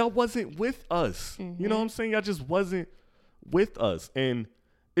 No, y'all wasn't with us. You know what I'm saying? Y'all just wasn't with us. And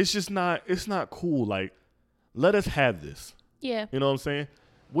it's not cool. Like, let us have this. Yeah. You know what I'm saying?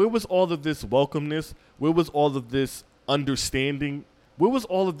 Where was all of this welcomeness? Where was all of this understanding? Where was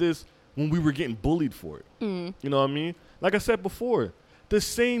all of this when we were getting bullied for it? You know what I mean? Like I said before, the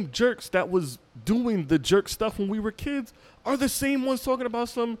same jerks that was doing the jerk stuff when we were kids are the same ones talking about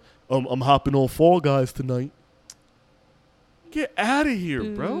some, I'm hopping on Fall Guys tonight. Get out of here,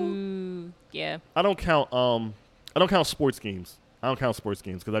 bro. Yeah. I don't count sports games. I don't count sports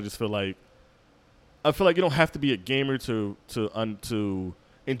games because I just feel like you don't have to be a gamer to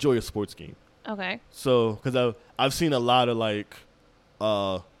enjoy a sports game. Okay. So, because I've seen a lot of like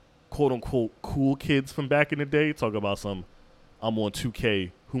quote unquote cool kids from back in the day talk about some, I'm on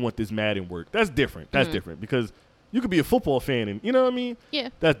 2K, who want this Madden work. That's different. That's different because you could be a football fan and you know what I mean? Yeah.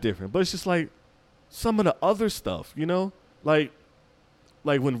 That's different. But it's just like some of the other stuff, you know? Like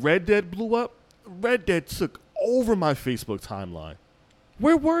when Red Dead blew up, Red Dead took over my Facebook timeline.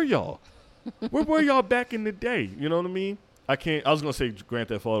 Where were y'all? Where were y'all back in the day? You know what I mean? I was going to say Grand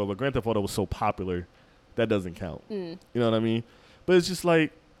Theft Auto, but Grand Theft Auto was so popular, that doesn't count. You know what I mean? But it's just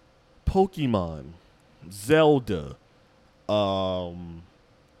like Pokemon, Zelda,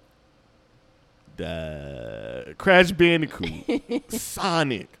 Crash Bandicoot,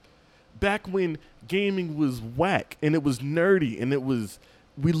 Sonic. Back when gaming was whack and it was nerdy and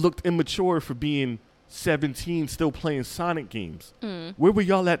we looked immature for being 17 still playing Sonic games. Where were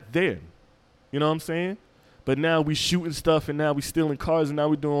y'all at then? You know what I'm saying? But now we shooting stuff and now we stealing cars and now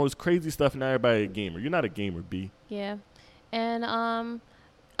we doing all this crazy stuff and now everybody a gamer. You're not a gamer, B. Yeah. And I'm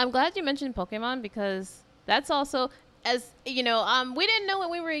glad you mentioned Pokemon because that's also, as you know, we didn't know when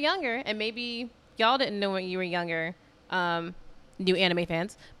we were younger, and maybe y'all didn't know when you were younger, new anime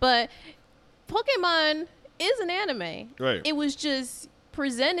fans, but Pokemon is an anime. Right. It was just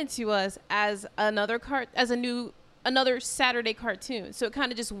presented to us as another Saturday cartoon. So it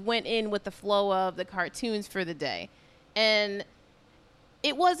kind of just went in with the flow of the cartoons for the day. And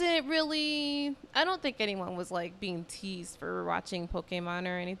it wasn't really, I don't think anyone was like being teased for watching Pokemon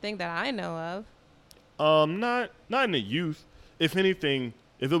or anything that I know of. Not in the youth. If anything,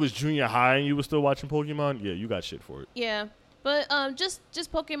 if it was junior high and you were still watching Pokemon, yeah, you got shit for it. Yeah. But just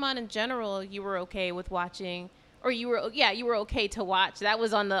Pokemon in general, you were okay with watching, or you were okay to watch. That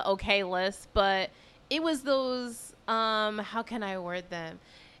was on the okay list, but it was those, how can I word them?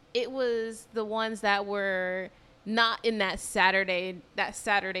 It was the ones that were not in that Saturday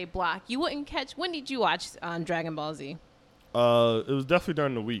block. You wouldn't catch. When did you watch Dragon Ball Z? It was definitely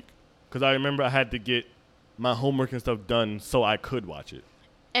during the week because I remember I had to get my homework and stuff done so I could watch it.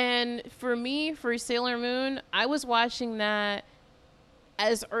 And for me, for Sailor Moon, I was watching that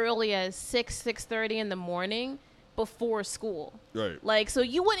as early as 6:30 in the morning before school. Right. Like, so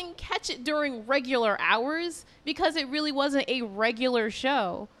you wouldn't catch it during regular hours because it really wasn't a regular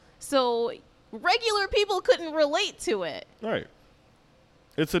show. So regular people couldn't relate to it. Right.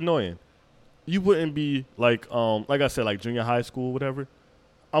 It's annoying. You wouldn't be like I said, like junior high school, whatever.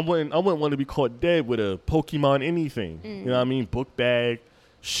 I wouldn't want to be caught dead with a Pokemon anything. You know what I mean? Book bag,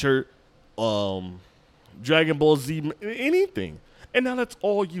 shirt, Dragon Ball Z, anything. And now that's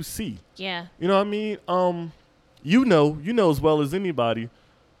all you see. Yeah. You know what I mean? You know as well as anybody.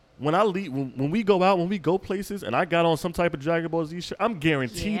 When I leave, when we go out, when we go places, and I got on some type of Dragon Ball Z shirt, I'm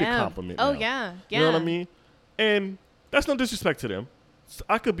guaranteed a compliment. Oh now. yeah. You know what I mean? And that's no disrespect to them. So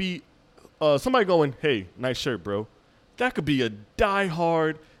I could be somebody going, "Hey, nice shirt, bro." That could be a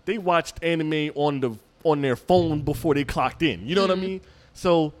diehard. They watched anime on their phone before they clocked in. You know what I mean?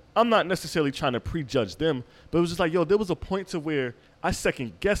 So I'm not necessarily trying to prejudge them, but it was just like, yo, there was a point to where I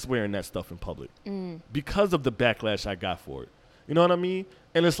second guess wearing that stuff in public because of the backlash I got for it. You know what I mean?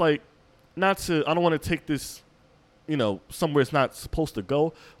 And it's like, I don't want to take this, somewhere it's not supposed to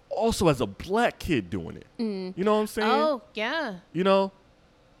go. Also, as a black kid doing it. You know what I'm saying? Oh, yeah.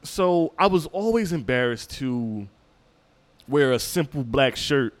 So I was always embarrassed to wear a simple black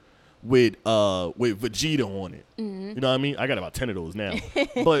shirt with Vegeta on it. You know what I mean? I got about 10 of those now.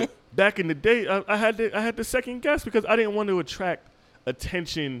 But back in the day, I had to second guess because I didn't want to attract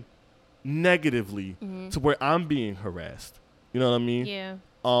attention negatively to where I'm being harassed. You know what I mean? Yeah.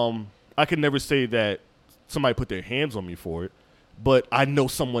 I could never say that somebody put their hands on me for it, but I know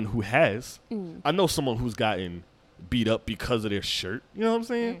someone who has. I know someone who's gotten beat up because of their shirt. You know what I'm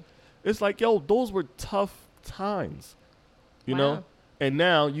saying? It's like, yo, those were tough times. You know? And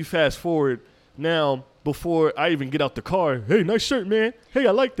now you fast forward. Now, before I even get out the car, hey, nice shirt, man. Hey,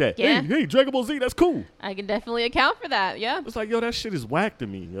 I like that. Yeah. Hey, Dragon Ball Z, that's cool. I can definitely account for that. Yeah. It's like, yo, that shit is whack to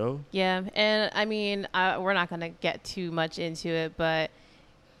me, yo. Yeah. And I mean, we're not going to get too much into it, but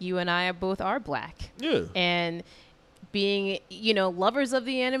you and I both are black. Yeah. And being, lovers of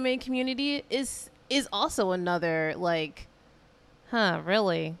the anime community is also another, like,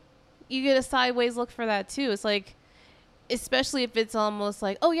 really? You get a sideways look for that, too. It's like, especially if it's almost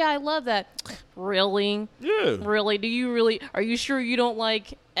like, oh, yeah, I love that. Really? Yeah. Really? Are you sure you don't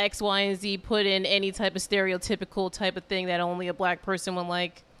like X, Y, and Z put in any type of stereotypical type of thing that only a black person would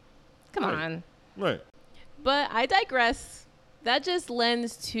like? Come on. Right. But I digress. That just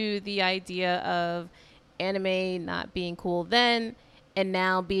lends to the idea of anime not being cool then and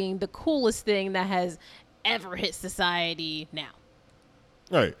now being the coolest thing that has ever hit society now.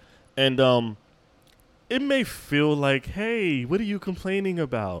 Right. And it may feel like, hey, what are you complaining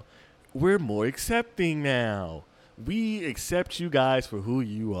about? We're more accepting now. We accept you guys for who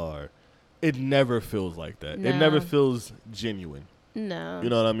you are. It never feels like that. No. It never feels genuine. No. You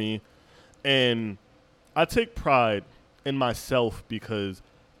know what I mean? And I take pride in myself because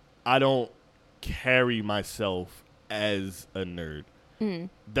I don't carry myself as a nerd.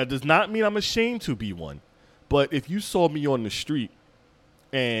 That does not mean I'm ashamed to be one. But if you saw me on the street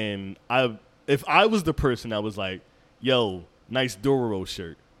and if I was the person that was like, yo, nice Dororo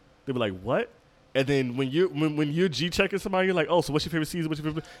shirt, they'd be like, what? And then when you're G-checking somebody, you're like, oh, so what's your favorite season? What's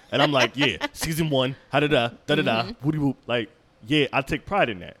your favorite? And I'm like, yeah, season 1, da-da-da, woody whoop. Like, yeah, I take pride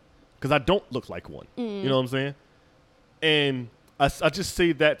in that because I don't look like one. You know what I'm saying? And I just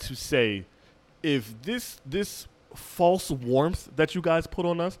say that to say, if this false warmth that you guys put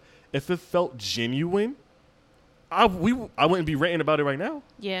on us, if it felt genuine, I wouldn't be ranting about it right now.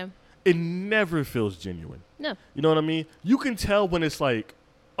 Yeah. It never feels genuine. No. You know what I mean? You can tell when it's like,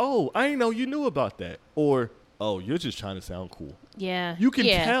 oh, I didn't know you knew about that. Or, oh, you're just trying to sound cool. Yeah. You can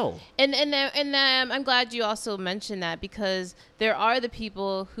tell. And I'm glad you also mentioned that because there are the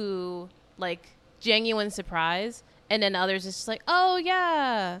people who, like, genuine surprise, and then others is just like, oh,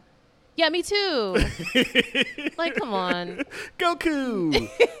 yeah. Yeah, me too. Like, come on. Goku.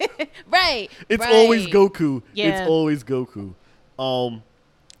 Right. It's always Goku. Yeah. It's always Goku. I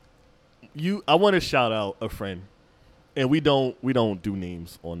want to shout out a friend, and we don't do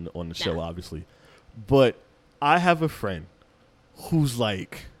names on the show, obviously, but I have a friend who's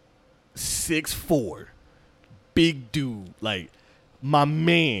like 6'4", big dude, like my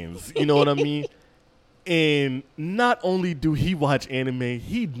man's, you know what I mean? And not only do he watch anime,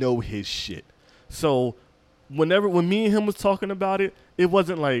 he know his shit. So when me and him was talking about it, it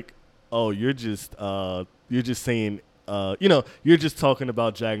wasn't like, oh, you're just saying, you're just talking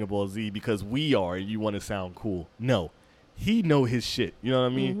about Dragon Ball Z because we are and you want to sound cool. No, he know his shit. You know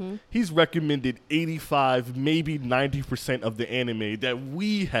what I mean? He's recommended 85, maybe 90% of the anime that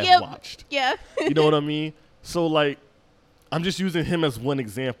we have watched. Yeah. You know what I mean? So, like, I'm just using him as one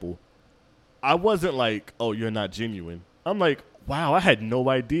example. I wasn't like, oh, you're not genuine. I'm like, wow, I had no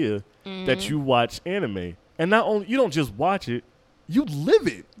idea that you watch anime. And not only, you don't just watch it, you live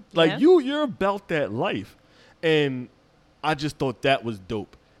it. Like, you're about that life. And I just thought that was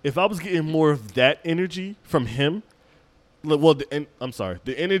dope. If I was getting more of that energy from him,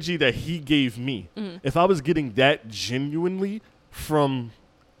 the energy that he gave me, if I was getting that genuinely from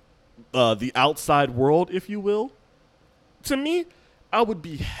the outside world, if you will, to me, I would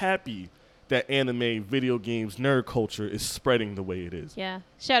be happy that anime, video games, nerd culture is spreading the way it is. Yeah.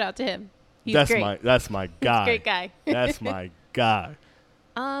 Shout out to him. He's that's great. That's my guy. He's a great guy. That's my guy.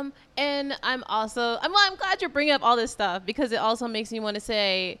 And I'm glad you're bringing up all this stuff because it also makes me want to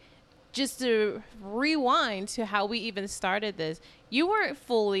say, just to rewind to how we even started this, you weren't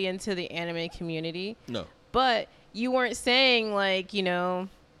fully into the anime community. No. But you weren't saying like, I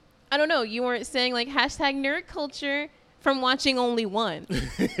don't know, you weren't saying like #nerd culture from watching only one.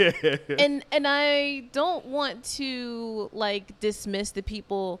 And I don't want to like dismiss the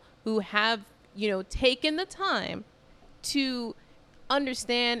people who have, taken the time to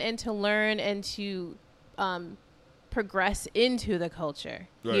understand and to learn and to progress into the culture,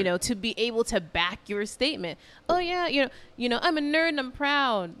 right. To be able to back your statement. Oh yeah, I'm a nerd and I'm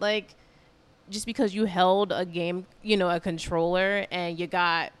proud. Like, just because you held a game, a controller, and you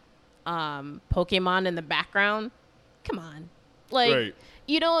got Pokemon in the background, come on. Like, right.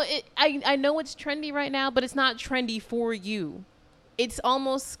 I know it's trendy right now, but it's not trendy for you. It's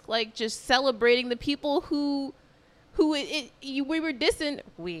almost like just celebrating the people who we were dissing.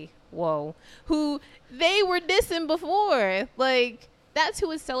 Who they were dissing before. Like, that's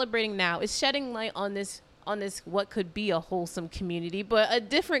who is celebrating now. It's shedding light on this what could be a wholesome community, but a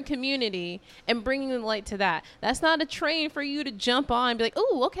different community, and bringing the light to that. That's not a train for you to jump on and be like,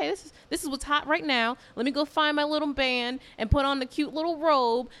 oh, okay, this is what's hot right now. Let me go find my little band and put on the cute little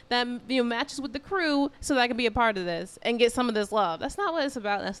robe that matches with the crew so that I can be a part of this and get some of this love. That's not what it's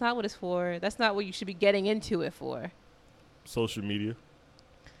about. That's not what it's for. That's not what you should be getting into it for. Social media.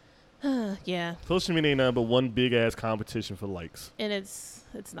 Yeah. Social media ain't nothing but one big ass competition for likes. And it's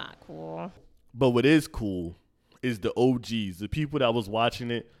not cool. But what is cool is the OGs, the people that was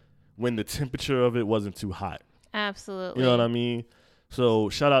watching it when the temperature of it wasn't too hot. Absolutely. You know what I mean? So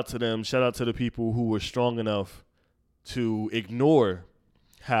shout out to them. Shout out to the people who were strong enough to ignore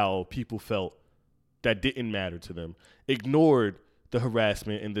how people felt that didn't matter to them. Ignored the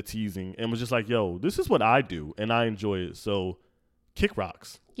harassment and the teasing and was just like, yo, this is what I do and I enjoy it. So kick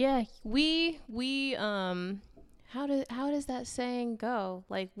rocks. Yeah, we how does that saying go?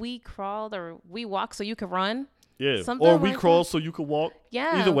 Like, we crawled or we walk so you could run? Yeah. Something or we like crawl that. so you could walk.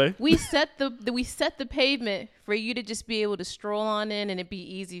 Yeah. Either way. We set the pavement for you to just be able to stroll on in and it be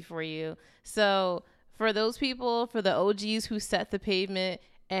easy for you. So for those people, for the OGs who set the pavement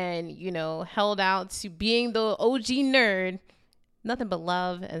and, held out to being the OG nerd, nothing but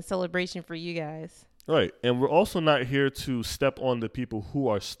love and celebration for you guys. Right. And we're also not here to step on the people who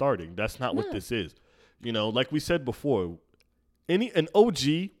are starting. That's not what this is. Like we said before, an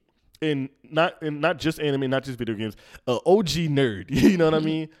OG in not just anime, not just video games, an OG nerd, you know what I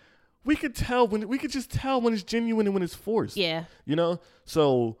mean? We could just tell when it's genuine and when it's forced. Yeah.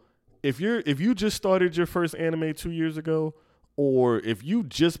 So if you just started your first anime 2 years ago, or if you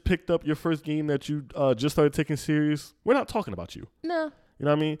just picked up your first game that you just started taking serious, we're not talking about you. No. You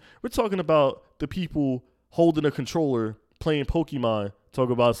know what I mean? We're talking about the people holding a controller, playing Pokemon,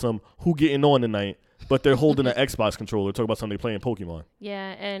 talk about some who getting on tonight, but they're holding an Xbox controller, talk about somebody playing Pokemon.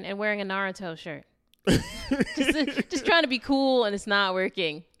 Yeah, and wearing a Naruto shirt. just trying to be cool and it's not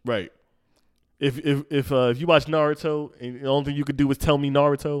working. Right. If you watch Naruto and the only thing you could do is tell me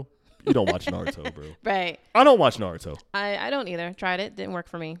Naruto, you don't watch Naruto, bro. Right. I don't watch Naruto. I don't either. Tried it. Didn't work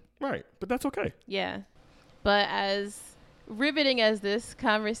for me. Right. But that's okay. Yeah. But as riveting as this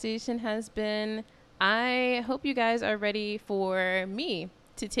conversation has been, I hope you guys are ready for me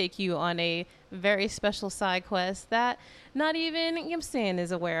to take you on a very special side quest that not even Yimsan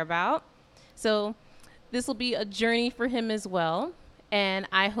is aware about. So this will be a journey for him as well. And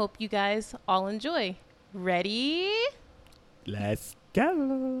I hope you guys all enjoy. Ready? Let's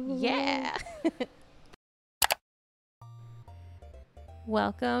go. Yeah.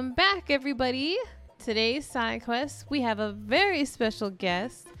 Welcome back, everybody. Today's side quest, we have a very special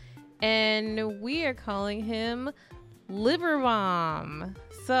guest, and we are calling him Liver Bomb.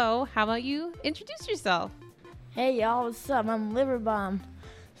 So, how about you introduce yourself? Hey y'all, what's up? I'm Liver Bomb.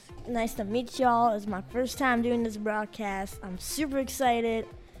 Nice to meet y'all. It's my first time doing this broadcast. I'm super excited,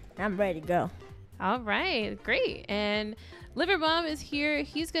 and I'm ready to go. All right, great. And Liver Bomb is here.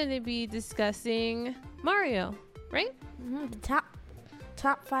 He's going to be discussing Mario, right? The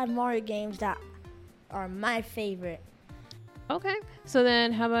top 5 Mario games that are my favorite. Okay. So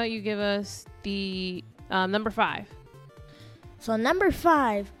then how about you give us the number 5? So number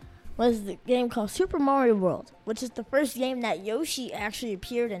 5 was the game called Super Mario World, which is the first game that Yoshi actually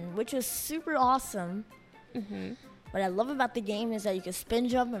appeared in, which was super awesome. Mm-hmm. What I love about the game is that you can spin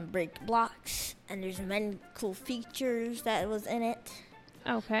jump and break blocks, and there's many cool features that was in it.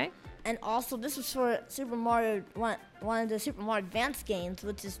 Okay. And also, this was for Super Mario, one of the Super Mario Advance games,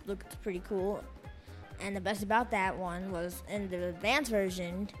 which looked pretty cool. And the best about that one was in the Advance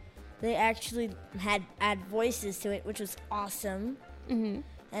version, they actually add voices to it, which was awesome. Mm-hmm.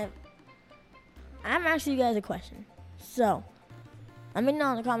 And I'm asking you guys a question. So, let me know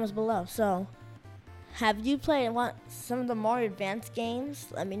in the comments below. So, have you played some of the Mario Advance games?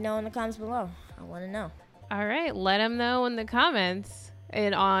 Let me know in the comments below. I want to know. All right. Let them know in the comments.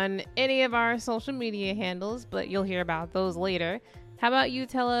 and on any of our social media handles, but you'll hear about those later. How about you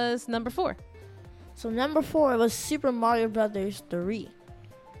tell us number 4? So number 4 was Super Mario Brothers 3.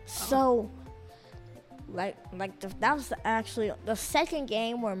 So, that was actually the second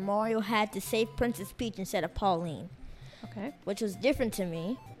game where Mario had to save Princess Peach instead of Pauline. Okay. Which was different to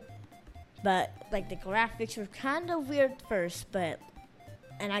me. But like the graphics were kind of weird first,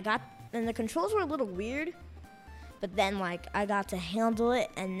 and the controls were a little weird. But then like I got to handle it,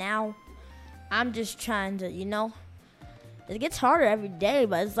 and now I'm just trying to, it gets harder every day,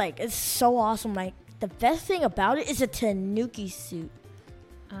 but it's so awesome. Like the best thing about it is a Tanuki suit.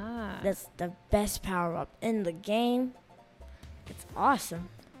 That's the best power up in the game. It's awesome.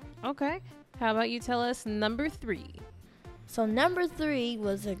 Okay. How about you tell us number 3? So number 3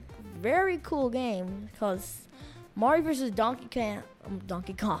 was a very cool game because Mario vs. Donkey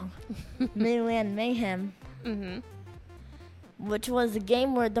Kong, Miniland Mayhem, which was a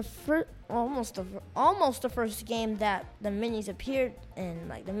game where almost the first game that the minis appeared in,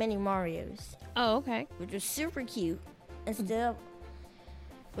 like the mini Marios. Oh, okay. Which was super cute.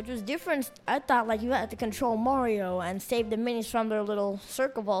 Which was different. I thought like you had to control Mario and save the minis from their little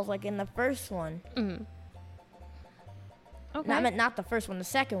circle balls like in the first one. Mm-hmm. Okay. No, I meant not the first one, the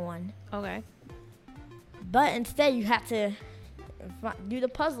second one. Okay. But instead you had to do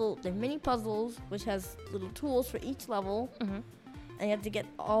the mini puzzles, which has little tools for each level. Mm-hmm. And you have to get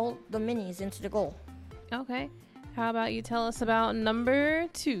all the minis into the goal. Okay. How about you tell us about number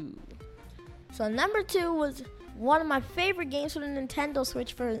 2? So number 2 was one of my favorite games for the Nintendo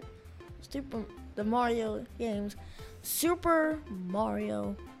Switch for the Mario games, Super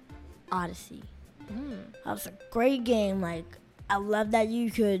Mario Odyssey. That was a great game. Like, I love that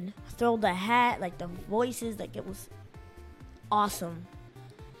you could throw the hat, like the voices, like it was awesome.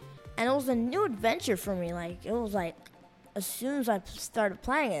 And it was a new adventure for me. Like, it was like, as soon as I started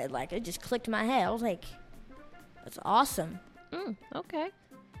playing it, like it just clicked in my head. I was like, that's awesome. Okay.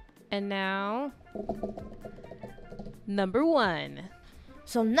 And now, number 1.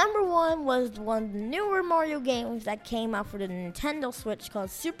 So number 1 was one of the newer Mario games that came out for the Nintendo Switch called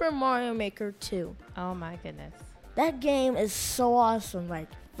Super Mario Maker 2. Oh my goodness. That game is so awesome. Like,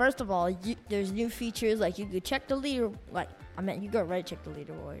 first of all, there's new features. Like, you could check the leader. You could already check the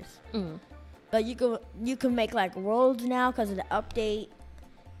leaderboards. But you can make like worlds now because of the update.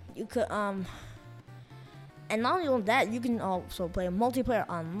 You could and not only that, you can also play multiplayer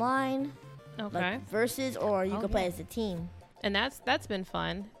online. Okay. Like versus, or you can play as a team. And that's been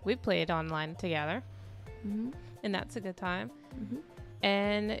fun. We've played online together. And that's a good time.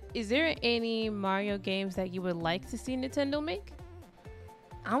 And is there any Mario games that you would like to see Nintendo make?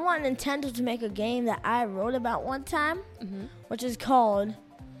 I want Nintendo to make a game that I wrote about one time, which is called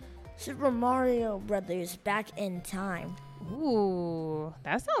Super Mario Brothers Back in Time. Ooh,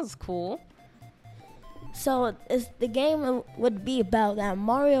 that sounds cool. So the game would be about that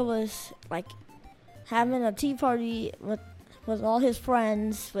Mario was like having a tea party with all his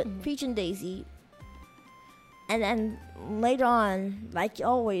friends, with Peach and Daisy. And then later on, like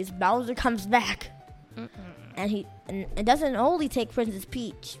always, Bowser comes back. And it doesn't only take Princess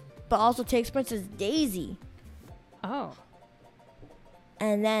Peach, but also takes Princess Daisy. Oh.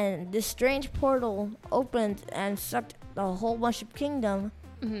 And then this strange portal opened and sucked a whole bunch of kingdom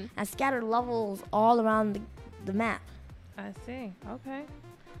and scattered levels all around the map. I see. Okay.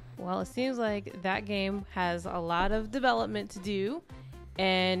 Well, it seems like that game has a lot of development to do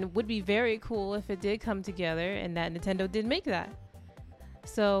and would be very cool if it did come together and that Nintendo did make that.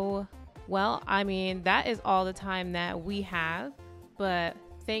 So, well, I mean, that is all the time that we have, but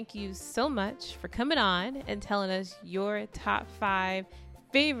thank you so much for coming on and telling us your top 5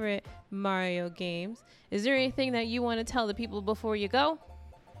 favorite Mario games. Is there anything that you want to tell the people before you go?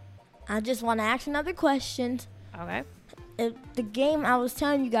 I just want to ask another question. Okay. If the game I was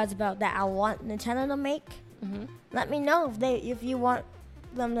telling you guys about that I want Nintendo to make, let me know if you want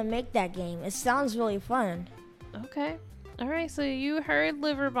them to make that game. It sounds really fun. Okay. All right. So you heard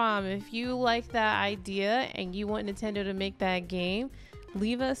Liver Bomb. If you like that idea and you want Nintendo to make that game,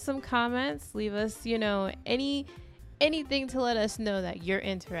 leave us some comments. Leave us, anything to let us know that you're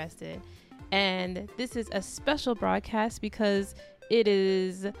interested. And this is a special broadcast because it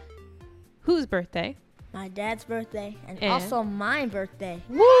is whose birthday? My dad's birthday and also my birthday.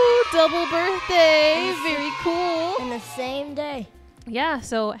 Woo! Double birthday. Very cool. In the same day. Yeah.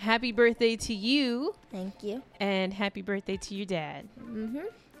 So happy birthday to you. Thank you. And happy birthday to your dad.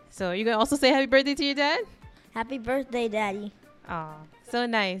 So are you going to also say happy birthday to your dad? Happy birthday, Daddy. Aw, so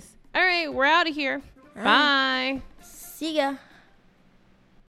nice. All right, we're out of here. Bye. See ya.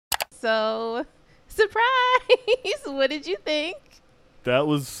 So, surprise! What did you think? That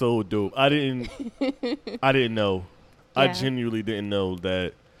was so dope. I didn't know. I Yeah. genuinely didn't know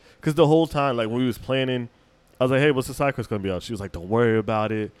that. Because the whole time, like, when we was planning, I was like, hey, what's the side quest going to be on? She was like, don't worry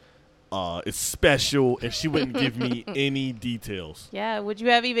about it. It's special. And she wouldn't give me any details. Yeah, would you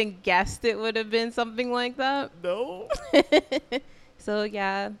have even guessed it would have been something like that? No. So,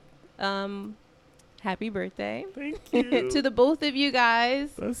 yeah. Happy birthday. Thank you. To the both of you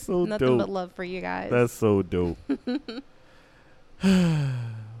guys. That's so Nothing dope. but love for you guys. That's so dope.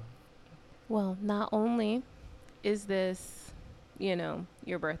 Well, not only is this,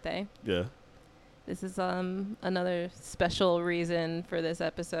 your birthday. Yeah. This is another special reason for this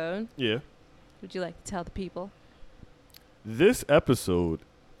episode. Yeah. Would you like to tell the people? This episode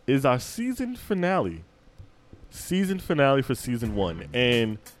is our season finale. Season finale for season 1.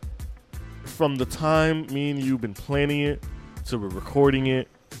 And from the time me and you've been planning it to we're recording it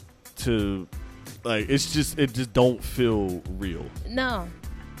to like it just don't feel real. No.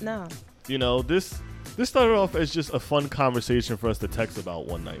 This started off as just a fun conversation for us to text about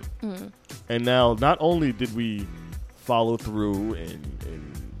one night. Mm-hmm. And now not only did we follow through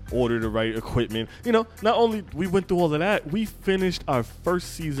and order the right equipment, not only we went through all of that, we finished our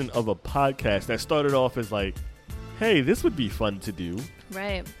first season of a podcast that started off as like, hey, this would be fun to do.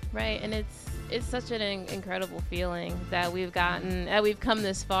 Right. And it's such an incredible feeling that we've come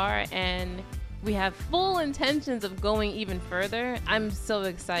this far, and we have full intentions of going even further. I'm so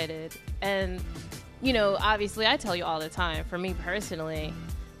excited. And, obviously I tell you all the time, for me personally,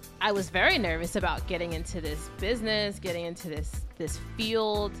 I was very nervous about getting into this business, getting into this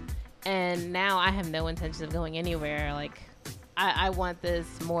field, and now I have no intention of going anywhere. Like, I want this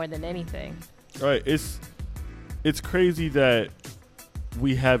more than anything. All right, it's crazy that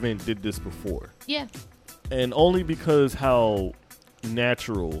we haven't did this before. Yeah. And only because how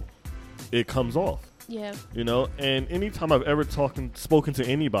natural it comes off. Yeah. And anytime I've ever spoken to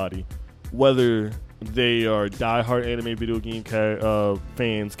anybody, whether they are diehard anime video game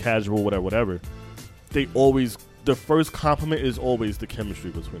fans, casual, whatever, the first compliment is always the chemistry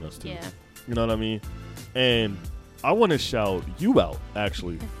between us two. Yeah. You know what I mean? And I want to shout you out,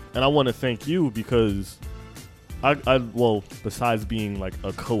 actually. And I want to thank you because well, besides being like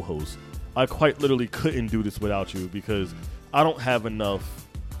a co-host, I quite literally couldn't do this without you because I don't have enough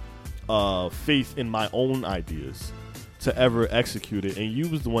faith in my own ideas to ever execute it. And you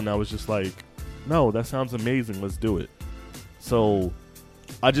was the one that was just like, no, that sounds amazing. Let's do it. So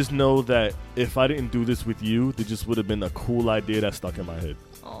I just know that if I didn't do this with you, there just would have been a cool idea that stuck in my head.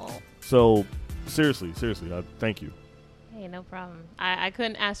 Oh. So seriously, thank you. Hey, no problem. I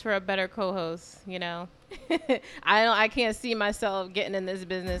couldn't ask for a better co-host, I can't see myself getting in this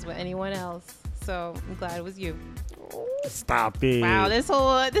business with anyone else. So I'm glad it was you. Stop it. Wow, this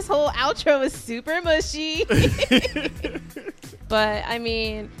whole outro is super mushy. But I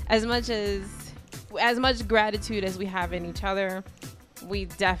mean, as much gratitude as we have in each other, we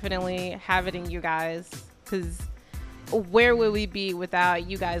definitely have it in you guys, because where would we be without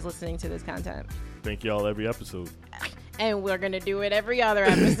you guys listening to this content? Thank y'all every episode. And we're going to do it every other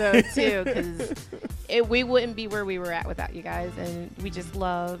episode too, because we wouldn't be where we were at without you guys. And we just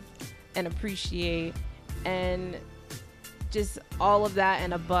love and appreciate and just all of that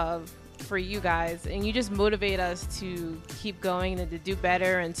and above for you guys. And you just motivate us to keep going and to do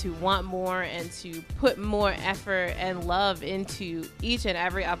better and to want more and to put more effort and love into each and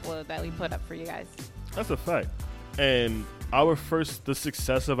every upload that we put up for you guys. That's a fact. And the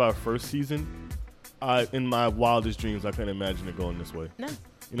success of our first season, in my wildest dreams, I couldn't imagine it going this way. No.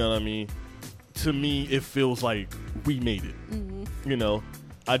 You know what I mean? To me, it feels like we made it. Mm-hmm.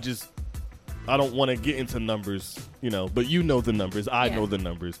 I don't want to get into numbers, but you know the numbers. I know the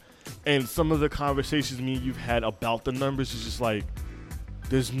numbers. And some of the conversations me and you've had about the numbers is just like,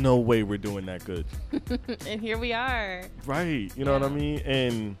 there's no way we're doing that good. And here we are. Right. You know what I mean?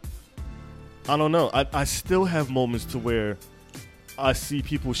 And I don't know. I still have moments to where I see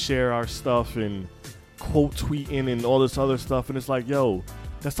people share our stuff and quote tweeting and all this other stuff. And it's like, yo,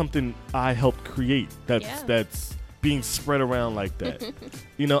 that's something I helped create. That's being spread around like that.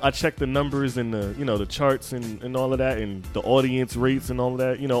 I check the numbers and the charts and all of that and the audience rates and all of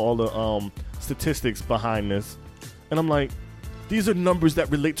that, all the statistics behind this. And I'm like, these are numbers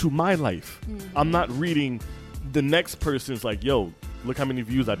that relate to my life. Mm-hmm. I'm not reading the next person's like, yo, look how many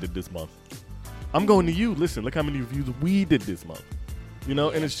views I did this month. I'm going to you, listen, look how many views we did this month. And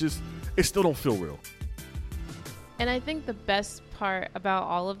it's just, it still don't feel real. And I think the best part about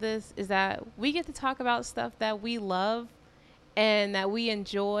all of this is that we get to talk about stuff that we love and that we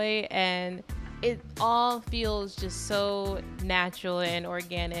enjoy, and it all feels just so natural and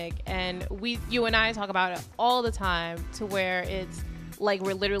organic. And you and I talk about it all the time, to where like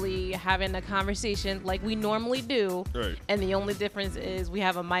we're literally having a conversation like we normally do. Right. And the only difference is we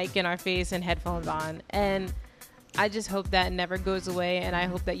have a mic in our face and headphones on. And I just hope that never goes away. And I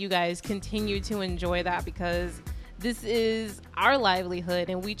hope that you guys continue to enjoy that, because this is our livelihood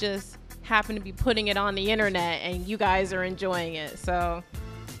and we just happen to be putting it on the internet and you guys are enjoying it. So,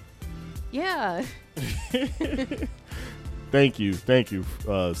 yeah. Thank you.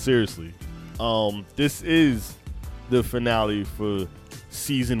 Seriously. This is the finale for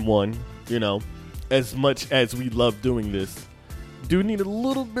season 1. You know, as much as we love doing this, do need a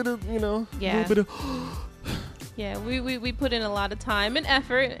little bit of, a little bit of. Yeah, we put in a lot of time and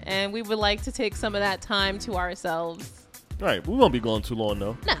effort, and we would like to take some of that time to ourselves. Right, we won't be going too long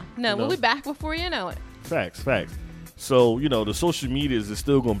though. No, we'll be back before you know it. Facts. So, the social medias is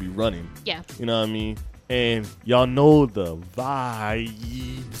still going to be running. Yeah. You know what I mean? And y'all know the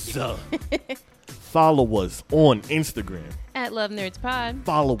vibes. Follow us on Instagram. At Love Nerds Pod.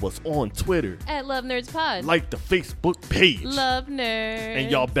 Follow us on Twitter. At Love Nerds Pod. Like the Facebook page. Love Nerds.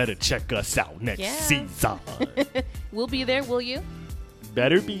 And y'all better check us out next season. We'll be there, will you?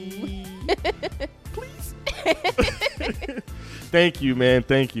 Better be. Please. Thank you, man.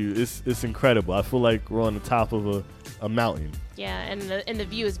 Thank you. It's incredible. I feel like we're on the top of a mountain. Yeah, and the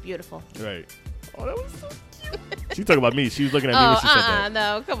view is beautiful. Right. Oh, that was so cute. She talking about me. She was looking at me when she said that.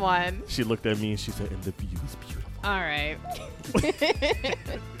 No, come on. She looked at me and she said, and the view is beautiful. All right.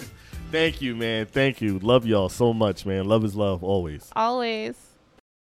 Thank you, man. Thank you. Love y'all so much, man. Love is love always. Always.